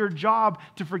not your job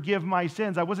to forgive my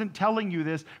sins. I wasn't telling you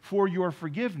this for your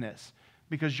forgiveness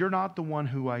because you're not the one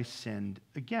who I sinned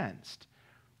against."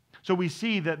 So we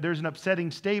see that there's an upsetting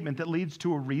statement that leads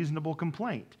to a reasonable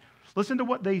complaint. Listen to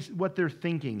what they're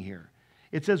thinking here.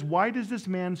 It says, "Why does this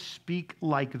man speak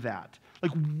like that?"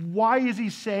 Why is he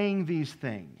saying these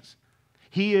things?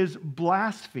 He is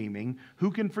blaspheming.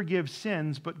 Who can forgive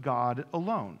sins but God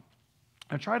alone?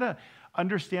 Now try to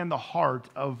understand the heart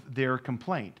of their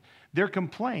complaint. Their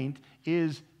complaint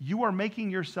is you are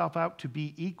making yourself out to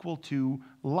be equal to,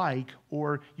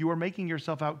 or you are making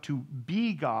yourself out to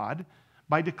be God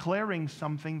by declaring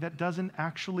something that doesn't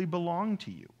actually belong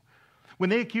to you. When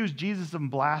they accuse Jesus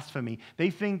of blasphemy, they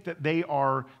think that they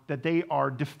are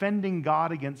defending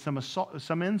God against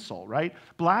some insult, right?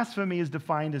 Blasphemy is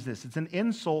defined as this. It's an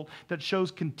insult that shows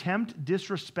contempt,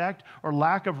 disrespect, or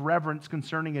lack of reverence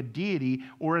concerning a deity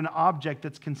or an object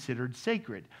that's considered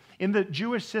sacred. In the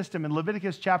Jewish system, in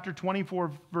Leviticus chapter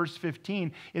 24, verse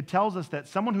 15, it tells us that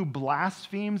someone who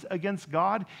blasphemes against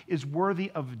God is worthy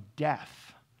of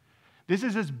death. This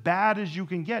is as bad as you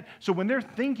can get. So when they're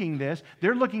thinking this,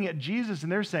 they're looking at Jesus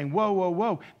and they're saying, whoa, whoa,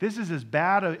 whoa, this is as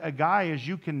bad a guy as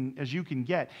you can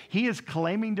get. He is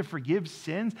claiming to forgive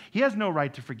sins. He has no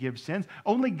right to forgive sins.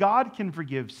 Only God can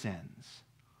forgive sins.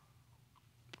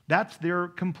 That's their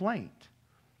complaint.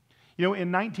 You know,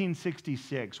 in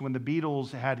 1966, when the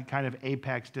Beatles had kind of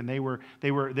apexed and they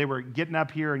were getting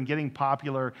up here and getting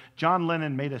popular, John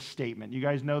Lennon made a statement. You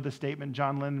guys know the statement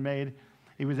John Lennon made?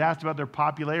 He was asked about their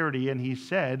popularity, and he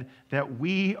said that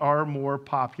we are more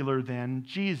popular than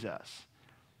Jesus.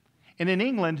 And in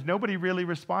England, nobody really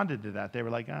responded to that. They were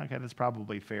like, okay, that's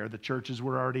probably fair. The churches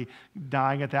were already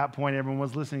dying at that point. Everyone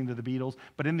was listening to the Beatles.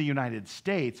 But in the United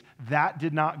States, that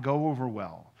did not go over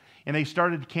well. And they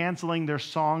started canceling their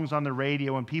songs on the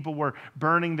radio, and people were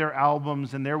burning their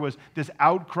albums, and there was this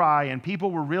outcry, and people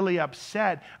were really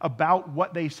upset about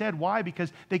what they said. Why?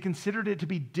 Because they considered it to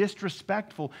be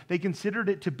disrespectful. They considered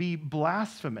it to be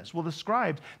blasphemous. Well, the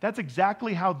scribes, that's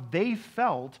exactly how they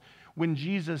felt when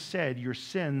Jesus said, "Your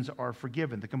sins are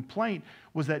forgiven." The complaint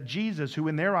was that Jesus, who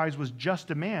in their eyes was just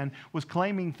a man, was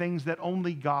claiming things that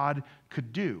only God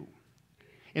could do.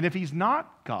 And if he's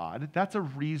not God, that's a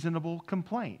reasonable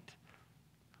complaint.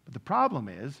 But the problem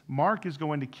is, Mark is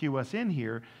going to cue us in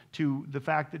here to the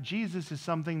fact that Jesus is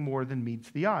something more than meets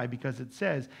the eye, because it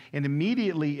says, and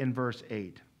immediately in verse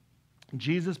 8,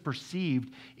 Jesus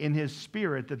perceived in his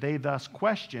spirit that they thus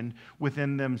questioned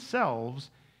within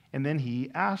themselves, and then he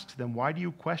asked them, why do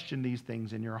you question these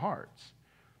things in your hearts?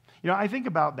 You know, I think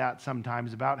about that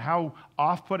sometimes, about how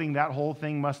off-putting that whole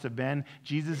thing must have been.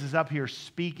 Jesus is up here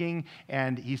speaking,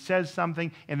 and he says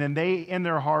something, and then they, in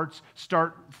their hearts,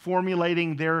 start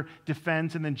formulating their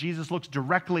defense, and then Jesus looks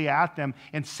directly at them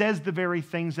and says the very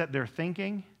things that they're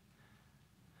thinking.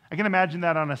 I can imagine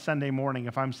that on a Sunday morning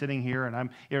if I'm sitting here and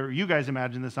or you guys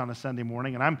imagine this on a Sunday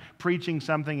morning and I'm preaching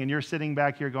something and you're sitting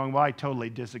back here going, well, I totally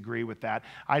disagree with that.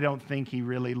 I don't think he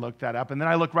really looked that up. And then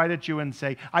I look right at you and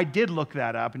say, I did look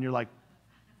that up. And you're like,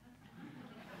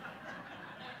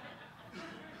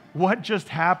 what just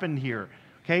happened here?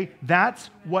 Okay, that's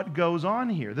what goes on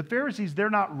here. The Pharisees, they're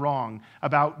not wrong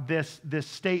about this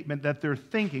statement that they're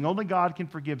thinking. Only God can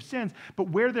forgive sins.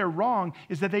 But where they're wrong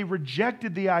is that they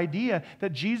rejected the idea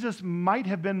that Jesus might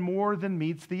have been more than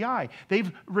meets the eye.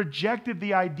 They've rejected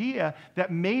the idea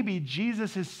that maybe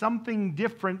Jesus is something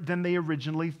different than they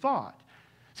originally thought.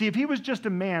 See, if he was just a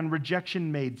man, rejection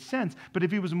made sense. But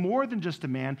if he was more than just a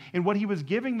man, and what he was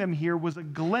giving them here was a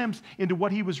glimpse into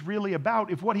what he was really about,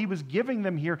 if what he was giving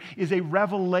them here is a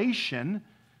revelation,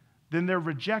 then their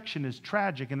rejection is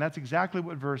tragic. And that's exactly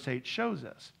what verse 8 shows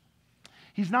us.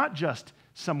 He's not just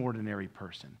some ordinary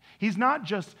person. He's not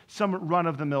just some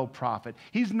run-of-the-mill prophet.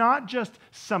 He's not just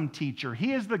some teacher.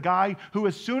 He is the guy who,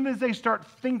 as soon as they start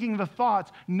thinking the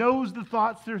thoughts, knows the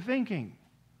thoughts they're thinking.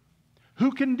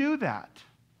 Who can do that?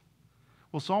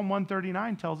 Well, Psalm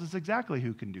 139 tells us exactly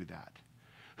who can do that.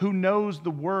 Who knows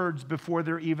the words before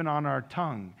they're even on our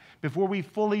tongue. Before we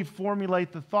fully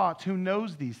formulate the thoughts, who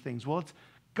knows these things? Well, it's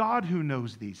God who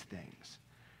knows these things.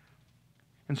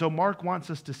 And so Mark wants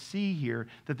us to see here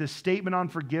that this statement on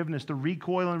forgiveness, the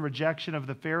recoil and rejection of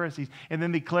the Pharisees, and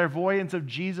then the clairvoyance of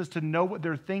Jesus to know what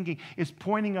they're thinking is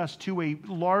pointing us to a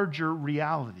larger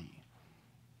reality.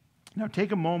 Now,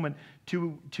 take a moment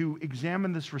to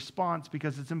examine this response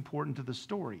because it's important to the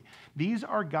story. These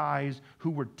are guys who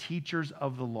were teachers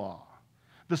of the law.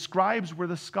 The scribes were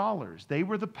the scholars. They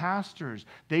were the pastors.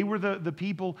 They were the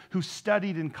people who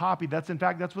studied and copied. In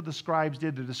fact, that's what the scribes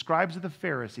did. They're the scribes of the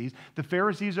Pharisees. The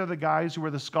Pharisees are the guys who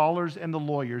are the scholars and the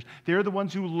lawyers. They're the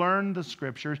ones who learn the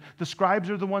scriptures. The scribes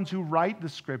are the ones who write the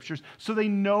scriptures, so they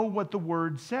know what the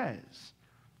word says.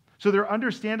 So they're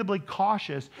understandably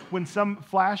cautious when some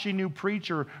flashy new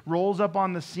preacher rolls up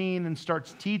on the scene and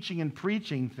starts teaching and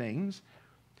preaching things,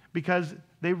 because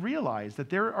they realize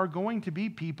that there are going to be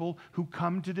people who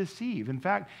come to deceive. In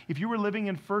fact, if you were living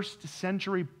in first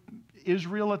century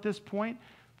Israel at this point,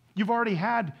 you've already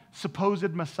had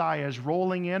supposed messiahs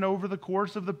rolling in over the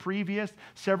course of the previous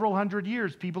several hundred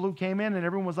years. People who came in and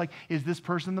everyone was like, is this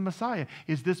person the Messiah?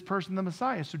 Is this person the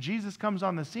Messiah? So Jesus comes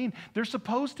on the scene. They're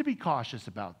supposed to be cautious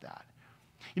about that.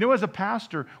 You know, as a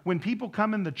pastor, when people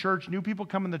come in the church, new people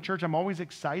come in the church, I'm always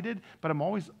excited, but I'm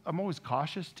always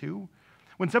cautious too.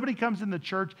 When somebody comes in the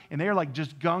church and they're like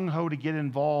just gung-ho to get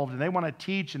involved and they want to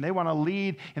teach and they want to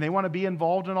lead and they want to be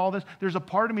involved in all this, there's a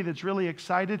part of me that's really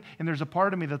excited and there's a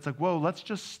part of me that's like, whoa, let's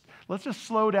just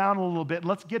slow down a little bit.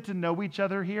 Let's get to know each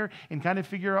other here and kind of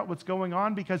figure out what's going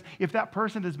on, because if that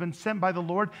person has been sent by the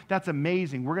Lord, that's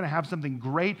amazing. We're going to have something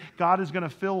great. God is going to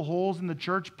fill holes in the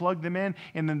church, plug them in,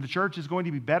 and then the church is going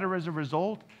to be better as a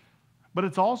result. But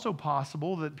it's also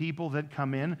possible that people that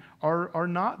come in are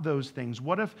not those things.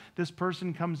 What if this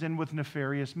person comes in with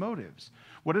nefarious motives?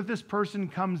 What if this person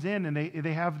comes in and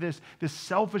they have this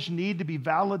selfish need to be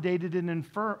validated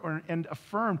and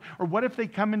affirmed? Or what if they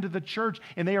come into the church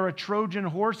and they are a Trojan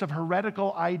horse of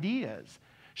heretical ideas?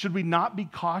 Should we not be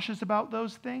cautious about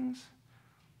those things?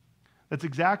 That's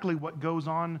exactly what goes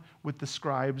on with the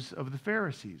scribes of the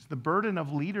Pharisees. The burden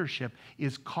of leadership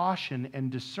is caution and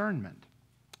discernment.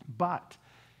 But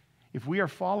if we are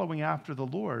following after the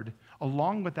Lord,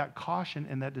 along with that caution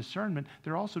and that discernment,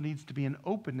 there also needs to be an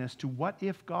openness to what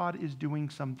if God is doing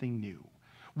something new?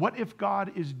 What if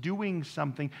God is doing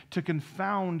something to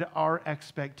confound our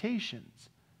expectations?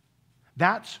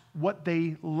 That's what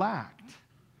they lacked.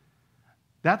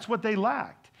 That's what they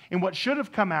lacked. And what should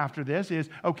have come after this is,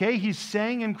 okay, he's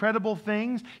saying incredible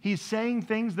things. He's saying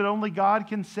things that only God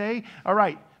can say. All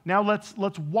right. Now let's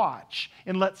watch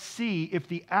and let's see if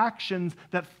the actions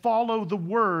that follow the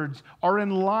words are in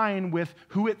line with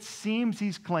who it seems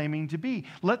he's claiming to be.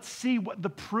 Let's see what the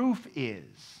proof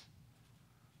is.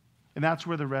 And that's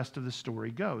where the rest of the story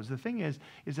goes. The thing is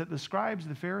that the scribes,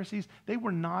 the Pharisees, they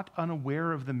were not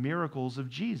unaware of the miracles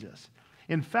of Jesus.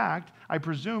 In fact, I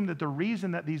presume that the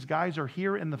reason that these guys are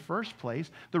here in the first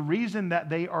place, the reason that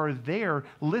they are there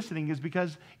listening is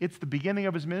because it's the beginning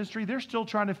of his ministry. They're still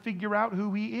trying to figure out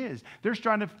who he is. They're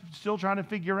still trying to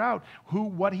figure out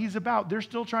what he's about. They're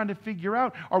still trying to figure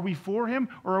out, are we for him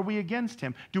or are we against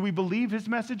him? Do we believe his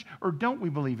message or don't we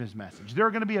believe his message? There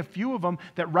are going to be a few of them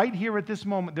that right here at this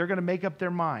moment, they're going to make up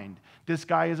their mind. This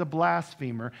guy is a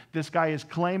blasphemer. This guy is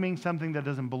claiming something that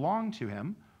doesn't belong to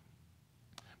him.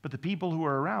 But the people who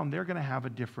are around, they're going to have a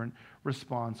different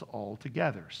response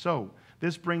altogether. So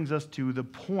this brings us to the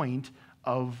point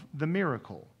of the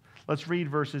miracle. Let's read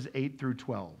verses 8 through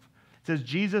 12. It says,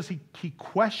 Jesus, he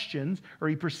questions, or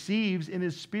he perceives in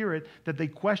his spirit that they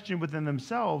question within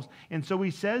themselves. And so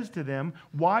he says to them,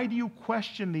 why do you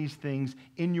question these things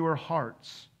in your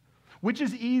hearts? Which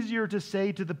is easier to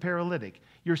say to the paralytic,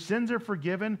 your sins are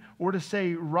forgiven, or to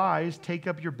say, rise, take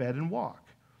up your bed and walk?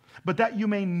 But that you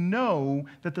may know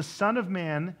that the Son of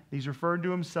Man, he's referring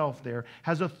to himself there,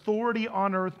 has authority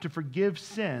on earth to forgive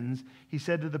sins, he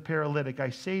said to the paralytic, I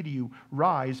say to you,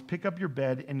 rise, pick up your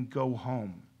bed, and go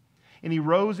home. And he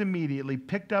rose immediately,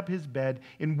 picked up his bed,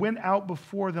 and went out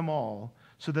before them all,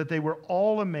 so that they were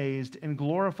all amazed and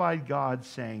glorified God,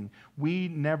 saying, we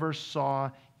never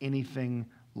saw anything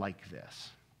like this.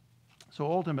 So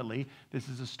ultimately, this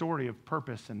is a story of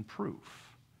purpose and proof.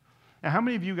 Now, how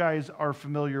many of you guys are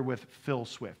familiar with Phil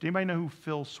Swift? Anybody know who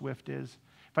Phil Swift is?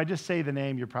 If I just say the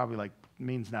name, you're probably like,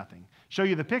 means nothing. Show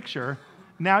you the picture,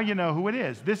 now you know who it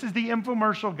is. This is the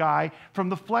infomercial guy from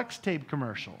the Flex Tape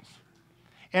commercials.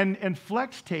 And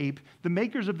Flex Tape, the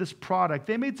makers of this product,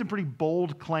 they made some pretty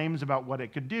bold claims about what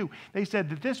it could do. They said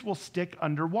that this will stick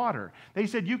underwater. They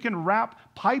said you can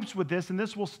wrap pipes with this and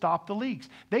this will stop the leaks.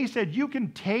 They said you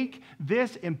can take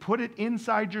this and put it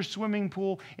inside your swimming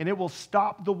pool and it will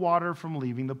stop the water from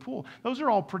leaving the pool. Those are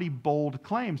all pretty bold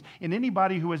claims. And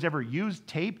anybody who has ever used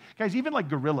tape, guys, even like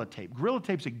Gorilla Tape. Gorilla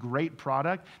Tape's a great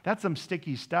product. That's some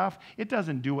sticky stuff. It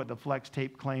doesn't do what the Flex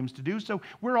Tape claims to do. So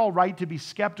we're all right to be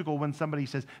skeptical when somebody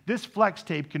says, this Flex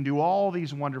Tape can do all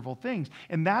these wonderful things.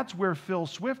 And that's where Phil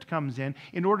Swift comes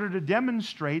in order to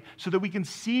demonstrate so that we can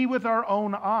see with our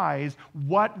own eyes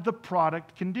what the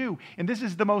product can do. And this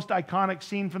is the most iconic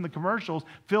scene from the commercials.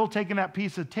 Phil taking that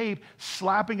piece of tape,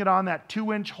 slapping it on that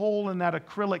 2-inch hole in that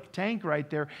acrylic tank right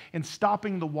there, and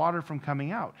stopping the water from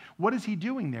coming out. What is he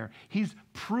doing there? He's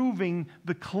proving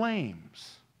the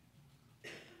claims.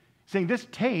 Saying this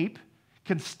tape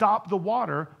can stop the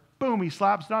water. Boom, he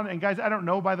slaps it on. And guys, I don't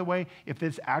know, by the way, if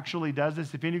this actually does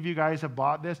this. If any of you guys have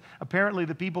bought this, apparently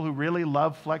the people who really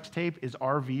love Flex Tape is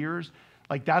RVers.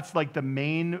 Like that's like the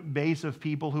main base of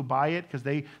people who buy it because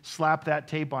they slap that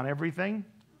tape on everything.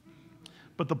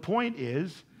 But the point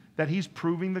is that he's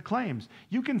proving the claims.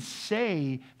 You can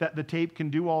say that the tape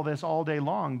can do all this all day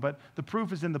long, but the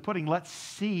proof is in the pudding. Let's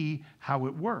see how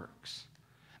it works.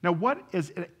 Now, what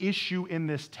is an issue in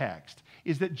this text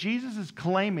is that Jesus is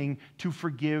claiming to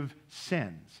forgive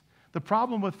sins. The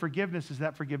problem with forgiveness is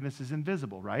that forgiveness is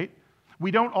invisible, right? We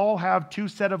don't all have two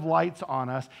sets of lights on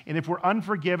us, and if we're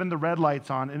unforgiven, the red light's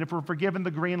on, and if we're forgiven,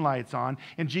 the green light's on,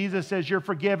 and Jesus says, you're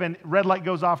forgiven, red light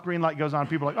goes off, green light goes on.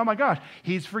 People are like, oh my gosh,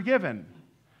 he's forgiven.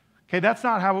 Okay, that's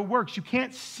not how it works. You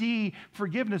can't see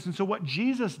forgiveness. And so what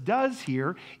Jesus does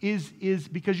here is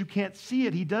because you can't see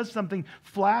it, he does something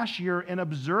flashier and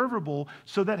observable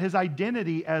so that his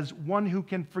identity as one who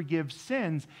can forgive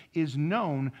sins is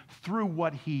known through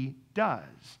what he does.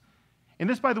 And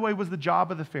this, by the way, was the job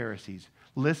of the Pharisees.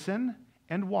 Listen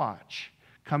and watch.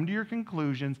 Come to your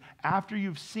conclusions after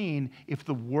you've seen if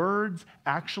the words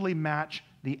actually match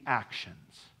the actions.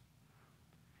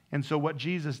 And so what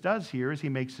Jesus does here is he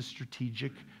makes a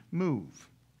strategic move.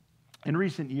 In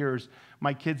recent years,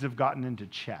 my kids have gotten into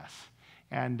chess.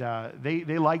 And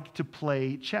they like to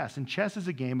play chess. And chess is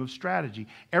a game of strategy.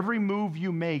 Every move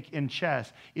you make in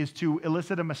chess is to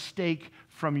elicit a mistake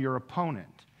from your opponent.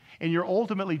 And you're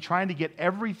ultimately trying to get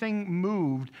everything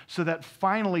moved so that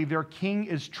finally their king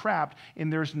is trapped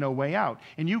and there's no way out.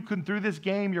 And you can, through this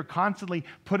game, you're constantly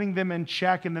putting them in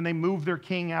check and then they move their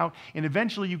king out. And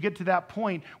eventually you get to that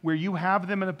point where you have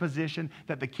them in a position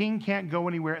that the king can't go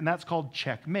anywhere, and that's called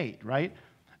checkmate, right?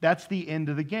 That's the end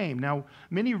of the game. Now,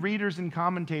 many readers and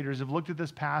commentators have looked at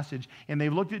this passage and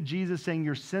they've looked at Jesus saying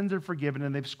your sins are forgiven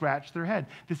and they've scratched their head.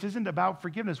 This isn't about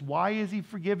forgiveness. Why is he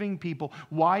forgiving people?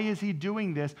 Why is he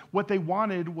doing this? What they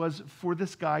wanted was for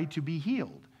this guy to be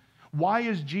healed. Why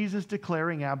is Jesus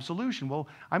declaring absolution? Well,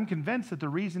 I'm convinced that the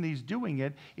reason he's doing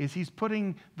it is he's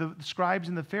putting the scribes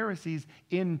and the Pharisees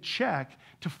in check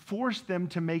to force them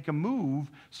to make a move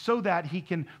so that he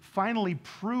can finally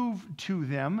prove to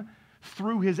them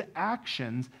through his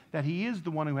actions that he is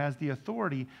the one who has the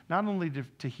authority not only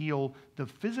to heal the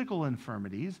physical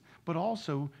infirmities, but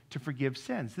also to forgive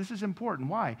sins. This is important.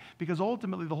 Why? Because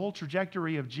ultimately the whole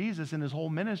trajectory of Jesus and his whole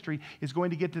ministry is going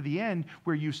to get to the end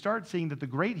where you start seeing that the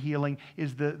great healing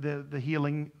is the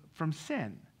healing from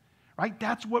sin. Right?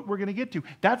 That's what we're going to get to.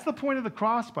 That's the point of the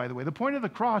cross, by the way. The point of the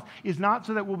cross is not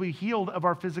so that we'll be healed of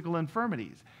our physical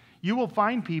infirmities. You will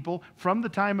find people from the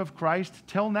time of Christ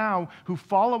till now who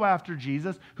follow after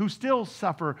Jesus who still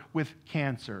suffer with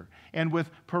cancer and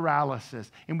with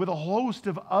paralysis and with a host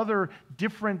of other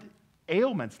different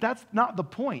ailments. That's not the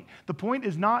point. The point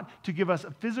is not to give us a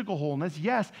physical wholeness.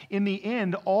 Yes, in the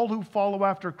end, all who follow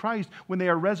after Christ, when they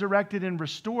are resurrected and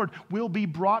restored, will be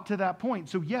brought to that point.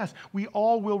 So yes, we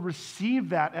all will receive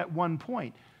that at one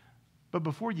point. But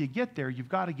before you get there, you've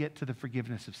got to get to the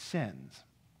forgiveness of sins.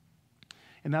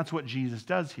 And that's what Jesus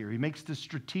does here. He makes the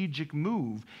strategic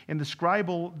move, and the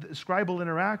scribal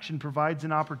interaction provides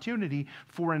an opportunity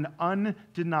for an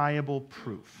undeniable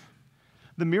proof.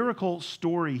 The miracle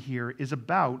story here is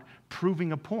about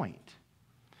proving a point.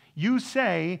 You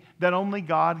say that only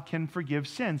God can forgive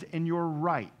sins, and you're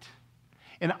right.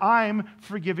 And I'm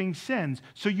forgiving sins,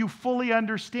 so you fully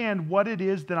understand what it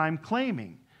is that I'm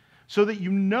claiming. So that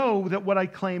you know that what I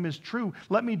claim is true,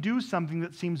 let me do something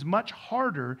that seems much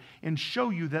harder and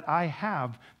show you that I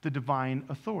have the divine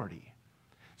authority.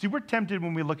 See, we're tempted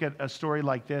when we look at a story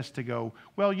like this to go,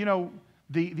 well, you know,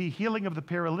 the healing of the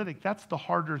paralytic, that's the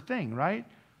harder thing, right?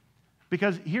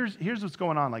 Because here's what's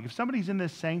going on. Like if somebody's in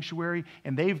this sanctuary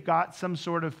and they've got some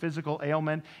sort of physical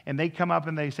ailment and they come up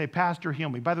and they say, Pastor, heal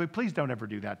me. By the way, please don't ever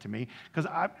do that to me because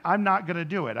I'm not going to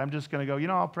do it. I'm just going to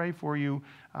go, I'll pray for you.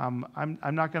 I'm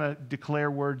not going to declare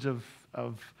words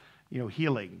of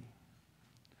healing.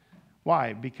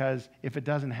 Why? Because if it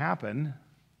doesn't happen,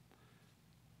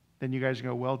 then you guys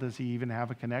go, well, does he even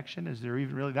have a connection? Is there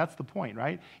even really? That's the point,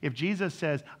 right? If Jesus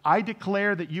says, I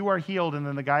declare that you are healed, and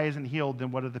then the guy isn't healed,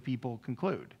 then what do the people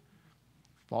conclude?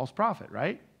 False prophet,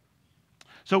 right?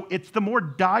 So it's the more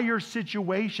dire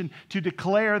situation to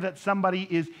declare that somebody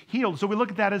is healed. So we look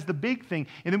at that as the big thing,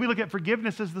 and then we look at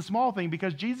forgiveness as the small thing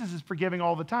because Jesus is forgiving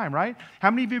all the time, right?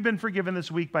 How many of you have been forgiven this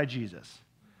week by Jesus?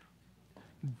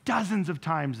 Dozens of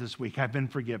times this week I've been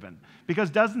forgiven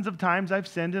because dozens of times I've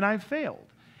sinned and I've failed.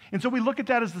 And so we look at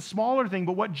that as the smaller thing,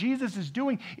 but what Jesus is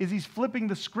doing is he's flipping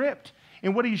the script.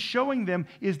 And what he's showing them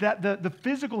is that the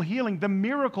physical healing, the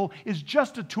miracle, is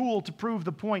just a tool to prove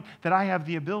the point that I have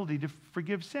the ability to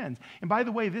forgive sins. And by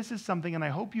the way, this is something, and I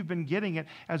hope you've been getting it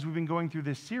as we've been going through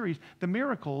this series, the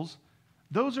miracles,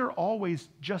 those are always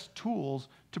just tools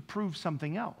to prove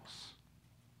something else.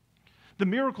 The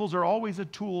miracles are always a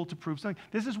tool to prove something.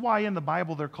 This is why in the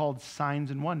Bible they're called signs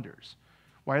and wonders.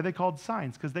 Why are they called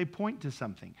signs? Because they point to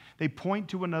something. They point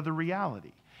to another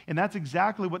reality. And that's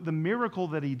exactly what the miracle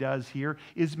that he does here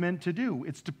is meant to do.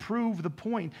 It's to prove the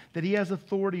point that he has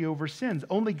authority over sins.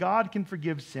 Only God can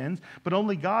forgive sins, but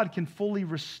only God can fully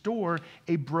restore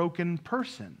a broken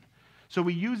person. So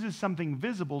he uses something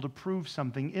visible to prove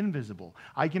something invisible.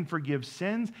 I can forgive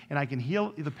sins and I can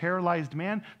heal the paralyzed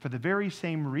man for the very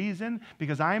same reason,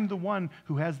 because I am the one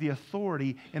who has the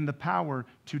authority and the power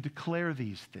to declare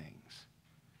these things.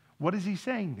 What is he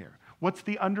saying there? What's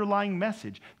the underlying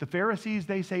message? The Pharisees,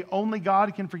 they say only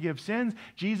God can forgive sins.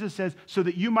 Jesus says, so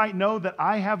that you might know that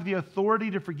I have the authority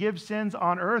to forgive sins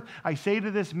on earth, I say to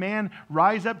this man,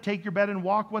 rise up, take your bed and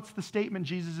walk. What's the statement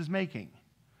Jesus is making?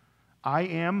 I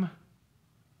am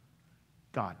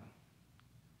God.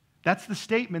 That's the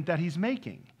statement that he's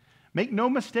making. Make no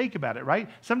mistake about it, right?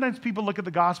 Sometimes people look at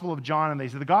the Gospel of John and they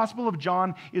say the Gospel of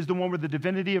John is the one where the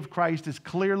divinity of Christ is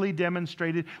clearly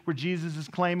demonstrated, where Jesus is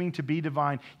claiming to be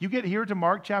divine. You get here to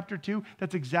Mark chapter 2,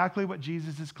 that's exactly what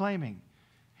Jesus is claiming.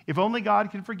 If only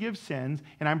God can forgive sins,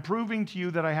 and I'm proving to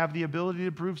you that I have the ability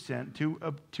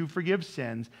to forgive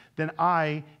sins, then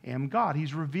I am God.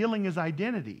 He's revealing his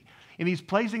identity. And he's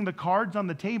placing the cards on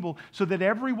the table so that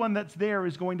everyone that's there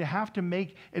is going to have to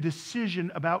make a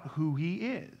decision about who he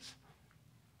is.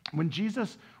 When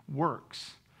Jesus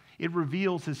works, it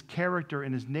reveals his character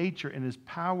and his nature and his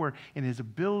power and his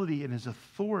ability and his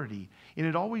authority. And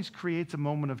it always creates a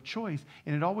moment of choice,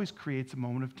 and it always creates a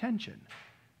moment of tension.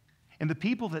 And the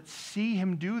people that see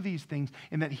him do these things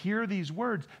and that hear these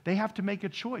words, they have to make a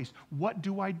choice. What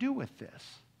do I do with this?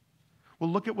 Well,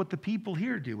 look at what the people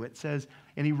here do. It says,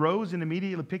 and he rose and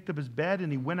immediately picked up his bed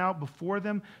and he went out before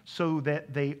them so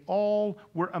that they all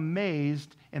were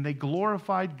amazed and they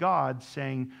glorified God,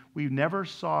 saying, we never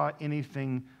saw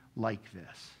anything like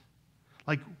this.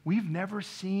 Like, we've never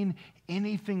seen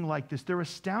anything like this. They're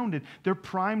astounded. They're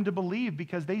primed to believe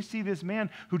because they see this man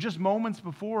who just moments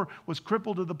before was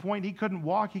crippled to the point he couldn't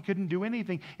walk, he couldn't do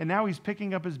anything, and now he's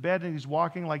picking up his bed and he's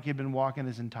walking like he'd been walking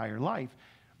his entire life.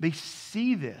 They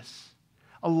see this.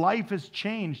 A life has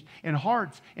changed, and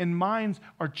hearts and minds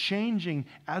are changing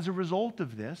as a result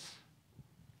of this.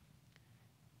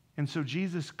 And so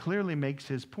Jesus clearly makes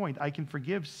his point. I can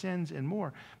forgive sins and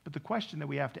more. But the question that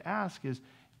we have to ask is,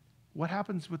 what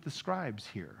happens with the scribes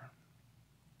here?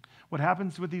 What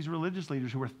happens with these religious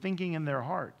leaders who are thinking in their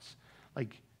hearts,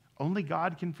 like, only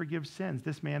God can forgive sins?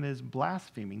 This man is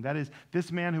blaspheming. That is,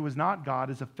 this man who is not God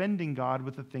is offending God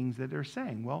with the things that they're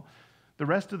saying. Well, the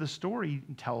rest of the story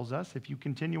tells us, if you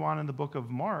continue on in the book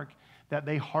of Mark, that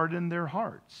they hardened their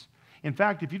hearts. In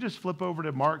fact, if you just flip over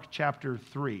to Mark chapter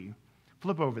 3,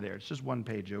 flip over there. It's just one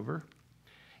page over.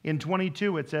 In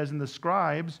 22, it says, and the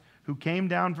scribes who came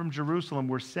down from Jerusalem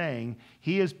were saying,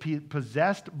 he is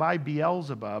possessed by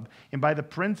Beelzebub, and by the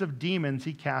prince of demons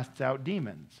he casts out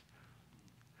demons.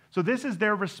 So this is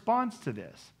their response to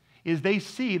this, is they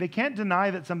can't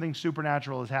deny that something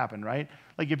supernatural has happened, right?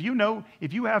 Like if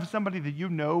you have somebody that you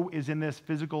know is in this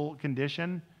physical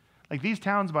condition, like these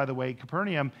towns, by the way,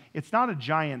 Capernaum, it's not a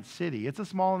giant city. It's a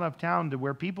small enough town to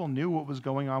where people knew what was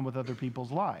going on with other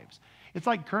people's lives. It's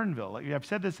like Kernville. Like I've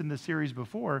said this in this series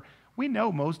before. We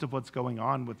know most of what's going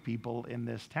on with people in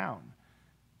this town.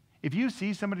 If you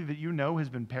see somebody that you know has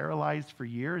been paralyzed for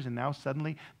years and now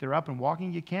suddenly they're up and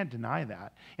walking, you can't deny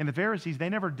that. And the Pharisees, they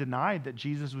never denied that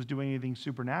Jesus was doing anything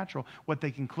supernatural. What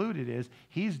they concluded is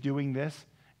he's doing this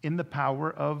in the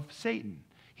power of Satan.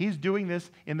 He's doing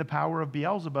this in the power of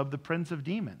Beelzebub, the prince of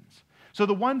demons. So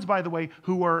the ones, by the way,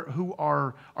 who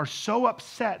are so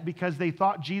upset because they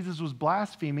thought Jesus was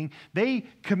blaspheming, they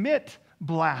commit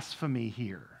blasphemy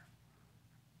here.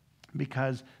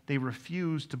 Because they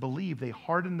refused to believe. They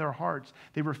hardened their hearts.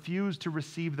 They refused to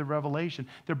receive the revelation.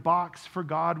 Their box for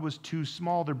God was too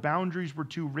small. Their boundaries were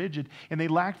too rigid. And they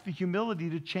lacked the humility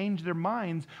to change their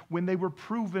minds when they were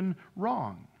proven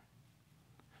wrong.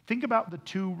 Think about the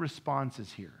two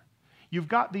responses here. You've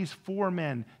got these four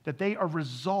men that they are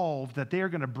resolved that they are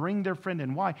going to bring their friend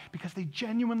in. Why? Because they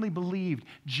genuinely believed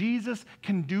Jesus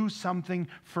can do something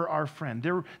for our friend.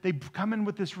 They come in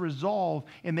with this resolve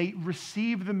and they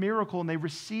receive the miracle and they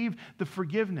receive the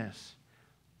forgiveness.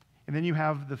 And then you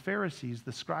have the Pharisees,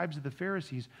 the scribes of the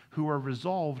Pharisees, who are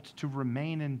resolved to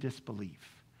remain in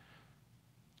disbelief.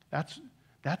 That's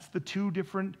the two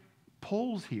different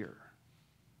poles here.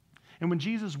 And when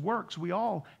Jesus works, we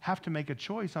all have to make a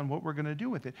choice on what we're going to do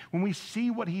with it. When we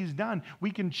see what he's done, we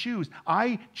can choose.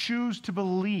 I choose to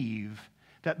believe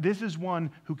that this is one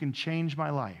who can change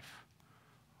my life.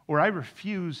 Or I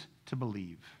refuse to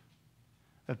believe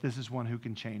that this is one who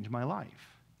can change my life.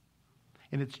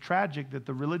 And it's tragic that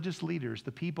the religious leaders,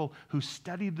 the people who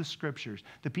studied the scriptures,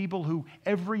 the people who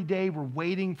every day were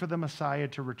waiting for the Messiah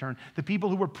to return, the people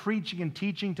who were preaching and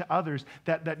teaching to others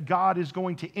that God is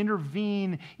going to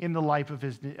intervene in the life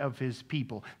of his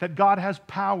people, that God has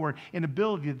power and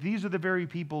ability, these are the very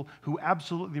people who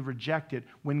absolutely reject it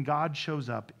when God shows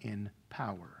up in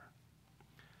power.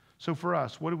 So for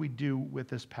us, what do we do with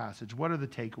this passage? What are the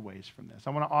takeaways from this? I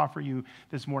want to offer you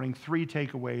this morning 3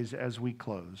 takeaways as we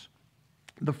close.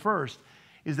 The first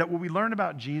is that what we learn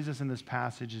about Jesus in this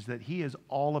passage is that he is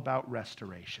all about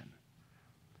restoration.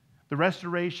 The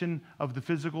restoration of the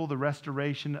physical, the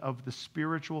restoration of the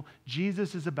spiritual.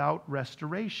 Jesus is about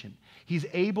restoration. He's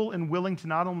able and willing to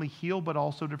not only heal, but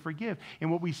also to forgive.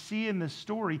 And what we see in this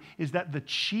story is that the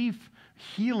chief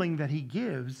healing that he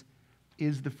gives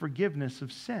is the forgiveness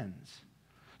of sins.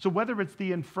 So whether it's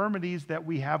the infirmities that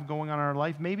we have going on in our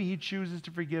life, maybe he chooses to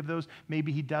forgive those,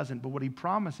 maybe he doesn't. But what he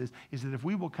promises is that if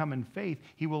we will come in faith,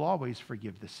 he will always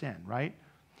forgive the sin, right?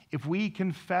 If we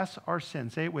confess our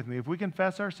sins, say it with me, if we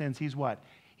confess our sins, he's what?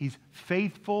 He's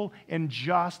faithful and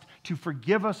just to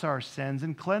forgive us our sins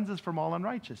and cleanse us from all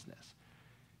unrighteousness.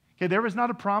 Okay, there is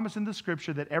not a promise in the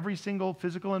scripture that every single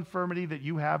physical infirmity that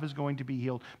you have is going to be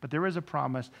healed, but there is a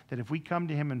promise that if we come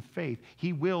to him in faith,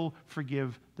 he will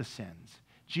forgive the sins.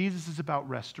 Jesus is about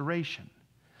restoration.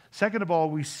 Second of all,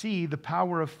 we see the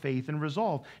power of faith and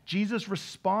resolve. Jesus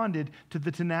responded to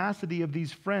the tenacity of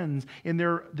these friends in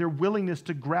their willingness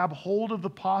to grab hold of the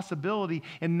possibility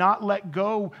and not let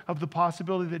go of the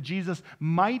possibility that Jesus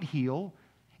might heal.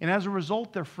 And as a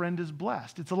result, their friend is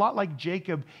blessed. It's a lot like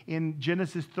Jacob in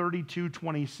Genesis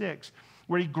 32:26,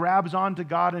 where he grabs onto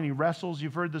God and he wrestles.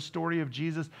 You've heard the story of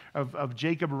of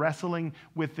Jacob wrestling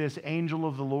with this angel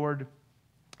of the Lord.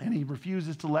 And he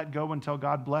refuses to let go until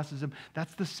God blesses him.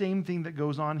 That's the same thing that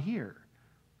goes on here.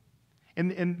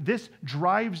 And this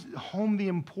drives home the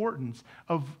importance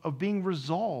of being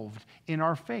resolved in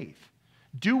our faith.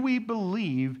 Do we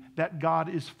believe that God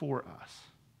is for us?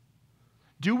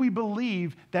 Do we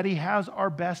believe that he has our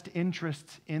best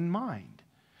interests in mind?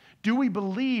 Do we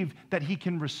believe that he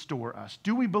can restore us?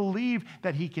 Do we believe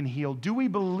that he can heal? Do we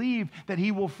believe that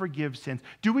he will forgive sins?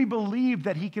 Do we believe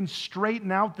that he can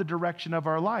straighten out the direction of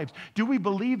our lives? Do we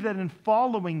believe that in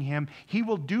following him, he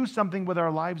will do something with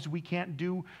our lives we can't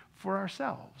do for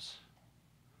ourselves?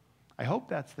 I hope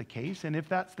that's the case. And if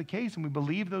that's the case and we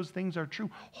believe those things are true,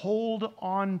 hold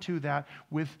on to that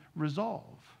with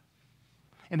resolve.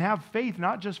 And have faith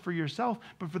not just for yourself,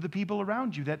 but for the people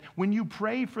around you. That when you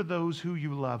pray for those who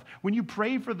you love, when you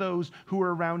pray for those who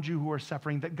are around you who are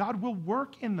suffering, that God will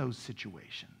work in those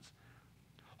situations.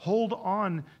 Hold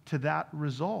on to that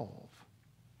resolve.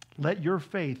 Let your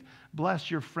faith bless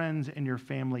your friends and your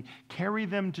family. Carry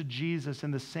them to Jesus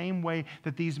in the same way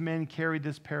that these men carried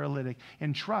this paralytic.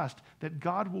 And trust that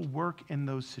God will work in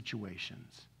those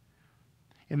situations.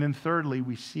 And then thirdly,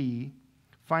 we see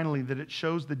finally, that it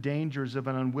shows the dangers of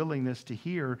an unwillingness to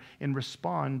hear and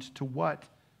respond to what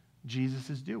Jesus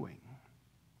is doing.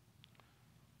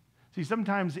 See,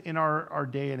 sometimes in our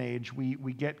day and age, we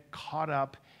get caught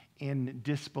up in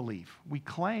disbelief. We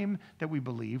claim that we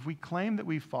believe, we claim that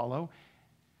we follow,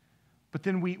 but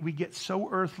then we get so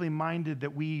earthly minded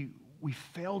that we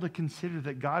fail to consider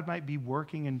that God might be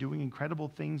working and doing incredible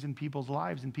things in people's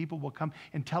lives, and people will come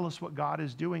and tell us what God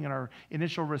is doing, and our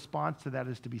initial response to that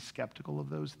is to be skeptical of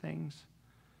those things.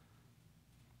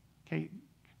 Okay,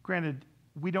 granted,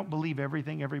 we don't believe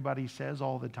everything everybody says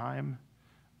all the time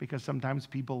because sometimes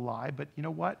people lie, but you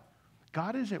know what?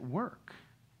 God is at work.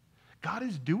 God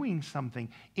is doing something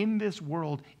in this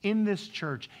world, in this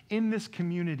church, in this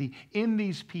community, in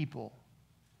these people.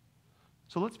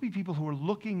 So let's be people who are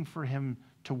looking for him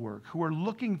to work, who are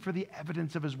looking for the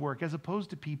evidence of his work, as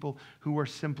opposed to people who are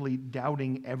simply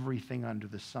doubting everything under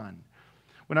the sun.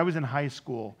 When I was in high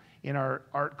school, in our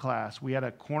art class, we had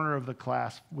a corner of the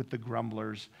class with the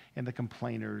grumblers and the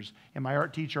complainers, and my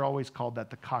art teacher always called that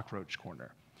the cockroach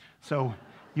corner. So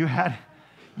you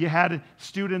had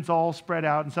students all spread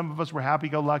out, and some of us were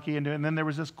happy-go-lucky, and then there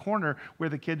was this corner where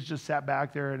the kids just sat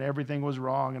back there, and everything was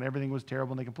wrong, and everything was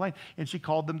terrible, and they complained, and she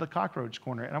called them the cockroach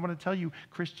corner. And I want to tell you,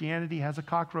 Christianity has a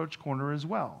cockroach corner as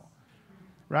well,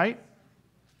 right?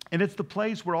 And it's the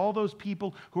place where all those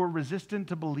people who are resistant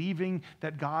to believing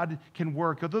that God can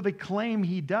work, although they claim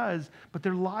he does, but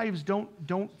their lives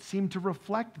don't seem to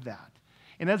reflect that.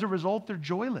 And as a result, they're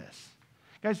joyless.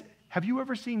 Guys, have you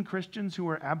ever seen Christians who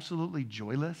are absolutely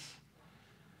joyless?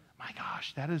 My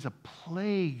gosh, that is a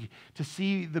plague to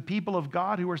see the people of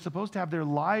God who are supposed to have their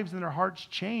lives and their hearts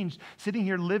changed, sitting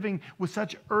here living with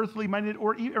such earthly minded,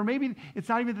 or maybe it's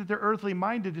not even that they're earthly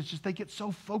minded, it's just they get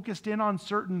so focused in on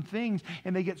certain things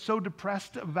and they get so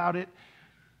depressed about it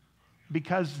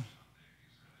because...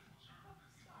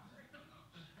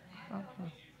 I'm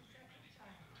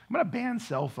going to ban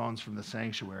cell phones from the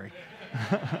sanctuary.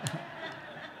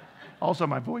 Also,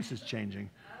 my voice is changing.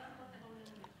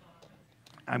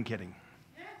 I'm kidding.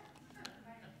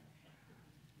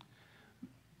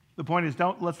 The point is,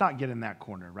 let's not get in that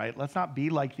corner, right? Let's not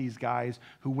be like these guys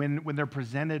who, when they're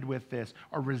presented with this,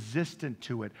 are resistant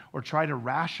to it or try to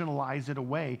rationalize it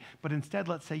away. But instead,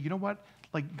 let's say, you know what?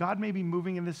 Like, God may be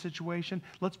moving in this situation.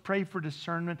 Let's pray for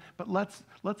discernment, but let's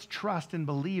trust and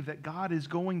believe that God is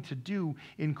going to do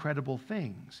incredible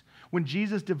things. When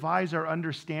Jesus divides our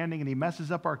understanding and he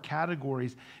messes up our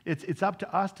categories, it's up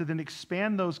to us to then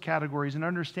expand those categories and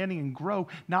understanding and grow,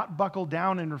 not buckle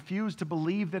down and refuse to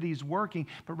believe that he's working,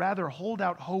 but rather hold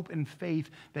out hope and faith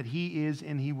that he is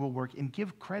and he will work, and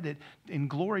give credit and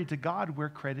glory to God where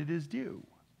credit is due.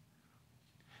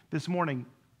 This morning,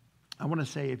 I want to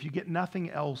say, if you get nothing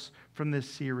else from this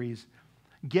series,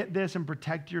 get this and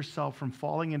protect yourself from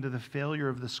falling into the failure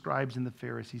of the scribes and the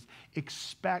Pharisees.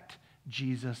 Expect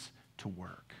Jesus to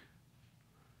work.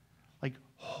 Like,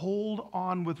 hold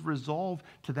on with resolve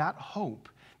to that hope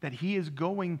that he is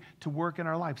going to work in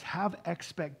our lives. Have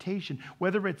expectation.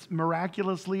 Whether it's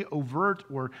miraculously overt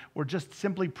or just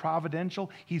simply providential,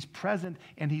 he's present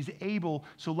and he's able.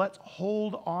 So let's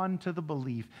hold on to the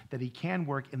belief that he can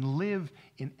work and live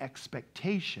in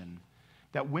expectation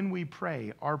that when we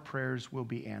pray, our prayers will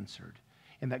be answered,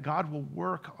 and that God will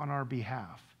work on our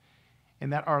behalf,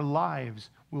 and that our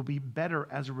lives will be better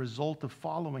as a result of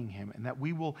following him, and that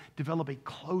we will develop a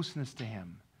closeness to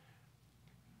him,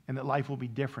 and that life will be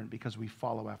different because we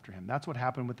follow after him. That's what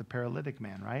happened with the paralytic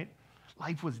man, right?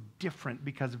 Life was different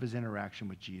because of his interaction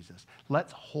with Jesus.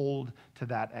 Let's hold to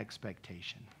that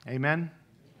expectation. Amen?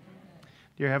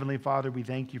 Do Dear Heavenly Father, we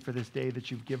thank you for this day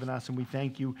that you've given us, and we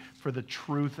thank you for the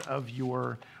truth of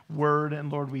your word.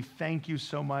 And Lord, we thank you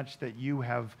so much that you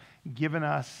have given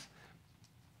us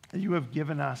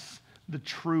the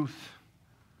truth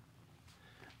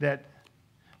that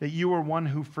you are one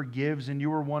who forgives, and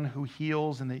you are one who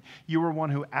heals, and that you are one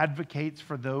who advocates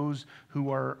for those who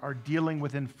are dealing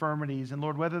with infirmities. And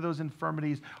Lord, whether those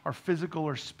infirmities are physical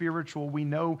or spiritual, we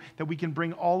know that we can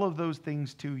bring all of those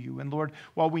things to you. And Lord,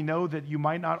 while we know that you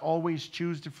might not always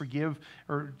choose to forgive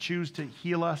or choose to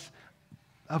heal us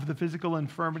of the physical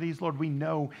infirmities, Lord, we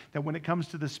know that when it comes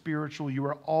to the spiritual, you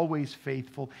are always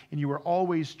faithful and you are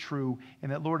always true.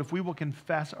 And that, Lord, if we will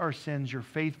confess our sins, you're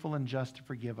faithful and just to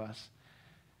forgive us.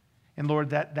 And Lord,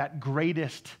 that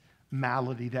greatest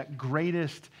malady, that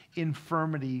greatest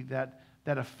infirmity that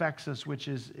affects us, which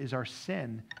is our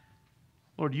sin,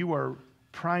 Lord, you are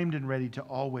primed and ready to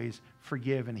always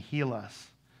forgive and heal us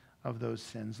of those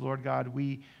sins. Lord God,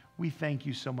 we thank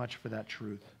you so much for that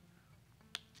truth.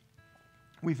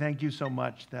 We thank you so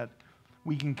much that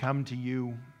we can come to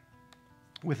you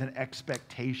with an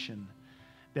expectation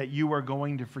that you are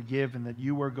going to forgive and that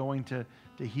you are going to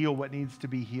heal what needs to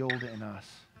be healed in us.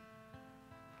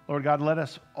 Lord God, let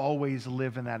us always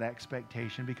live in that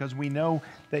expectation, because we know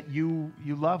that you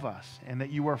love us and that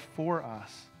you are for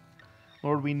us.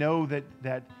 Lord, we know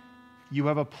that you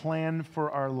have a plan for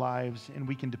our lives, and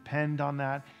we can depend on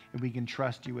that, and we can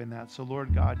trust you in that. So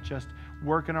Lord God, just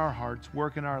work in our hearts,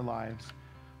 work in our lives,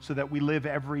 so that we live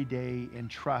every day in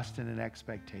trust and in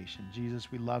expectation.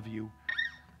 Jesus, we love you.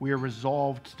 We are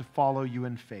resolved to follow you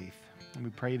in faith. And we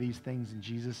pray these things in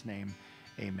Jesus' name.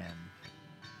 Amen.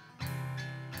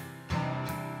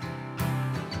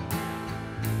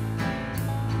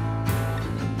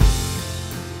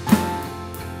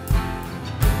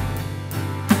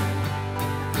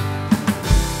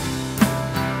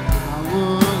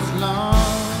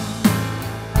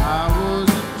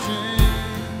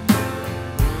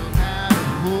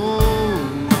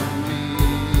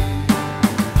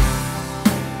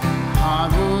 I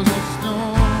was a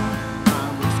stone, I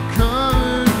was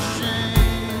covered in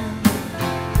shame.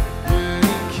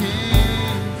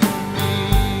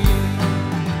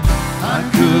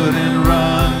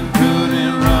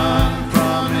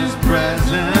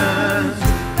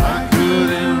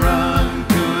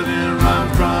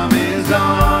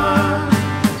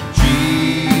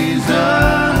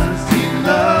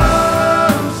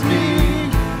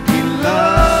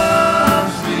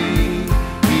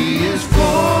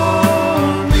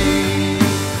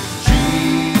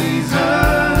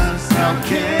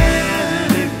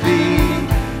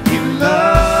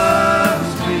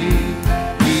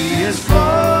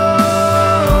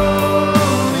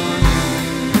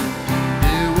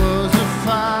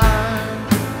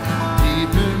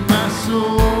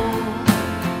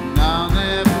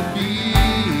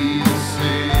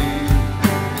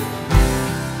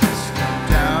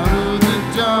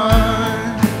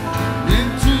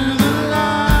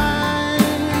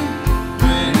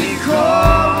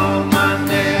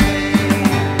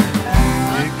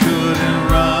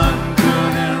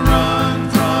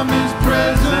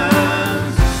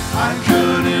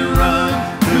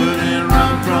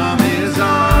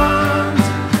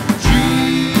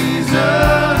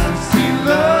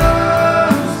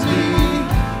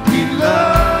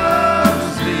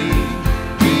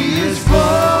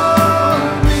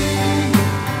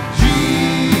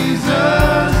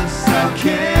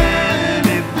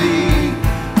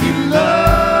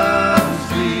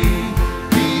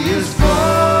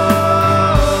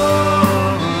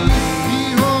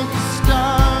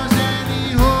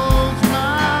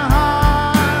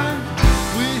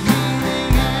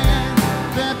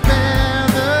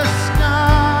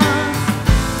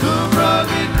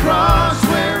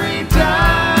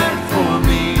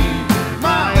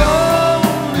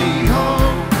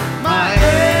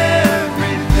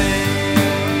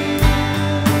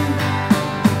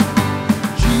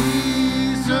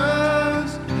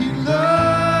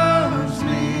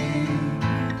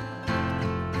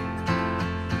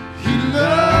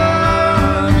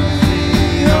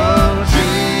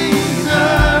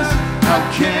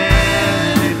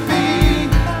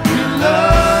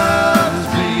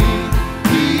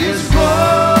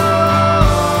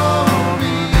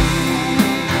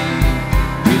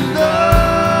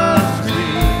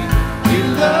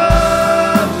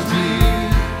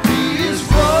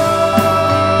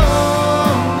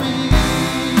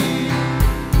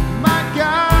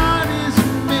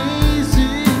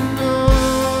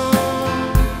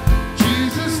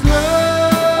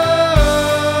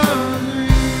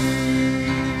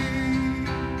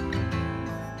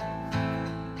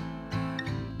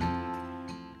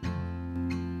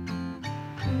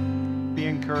 Be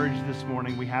encouraged this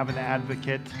morning. We have an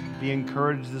advocate. Be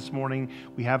encouraged this morning.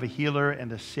 We have a healer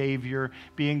and a Savior.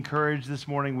 Be encouraged this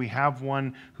morning. We have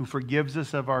one who forgives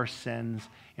us of our sins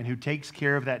and who takes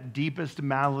care of that deepest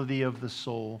malady of the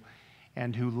soul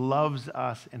and who loves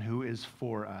us and who is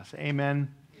for us.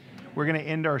 Amen. We're going to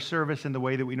end our service in the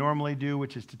way that we normally do,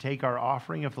 which is to take our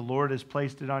offering. If the Lord has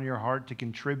placed it on your heart to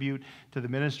contribute to the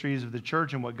ministries of the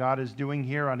church and what God is doing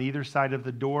here, on either side of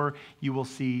the door, you will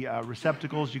see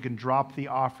receptacles. You can drop the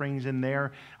offerings in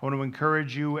there. I want to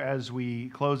encourage you as we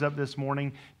close up this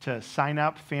morning to sign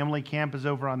up. Family Camp is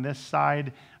over on this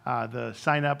side. The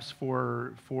sign-ups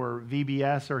for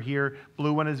VBS are here.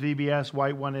 Blue one is VBS,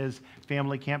 white one is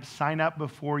Family Camp. Sign up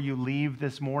before you leave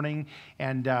this morning,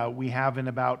 and we have in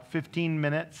about 15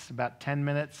 minutes, about 10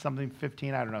 minutes, something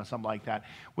 15, I don't know, something like that.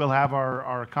 We'll have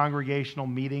our congregational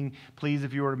meeting. Please,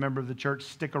 if you are a member of the church,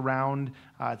 stick around.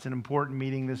 It's an important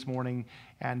meeting this morning,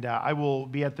 and I will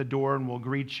be at the door and we'll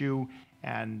greet you,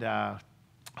 and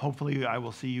hopefully I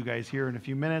will see you guys here in a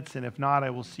few minutes, and if not, I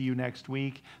will see you next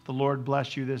week. The Lord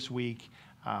bless you this week.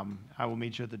 I will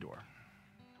meet you at the door.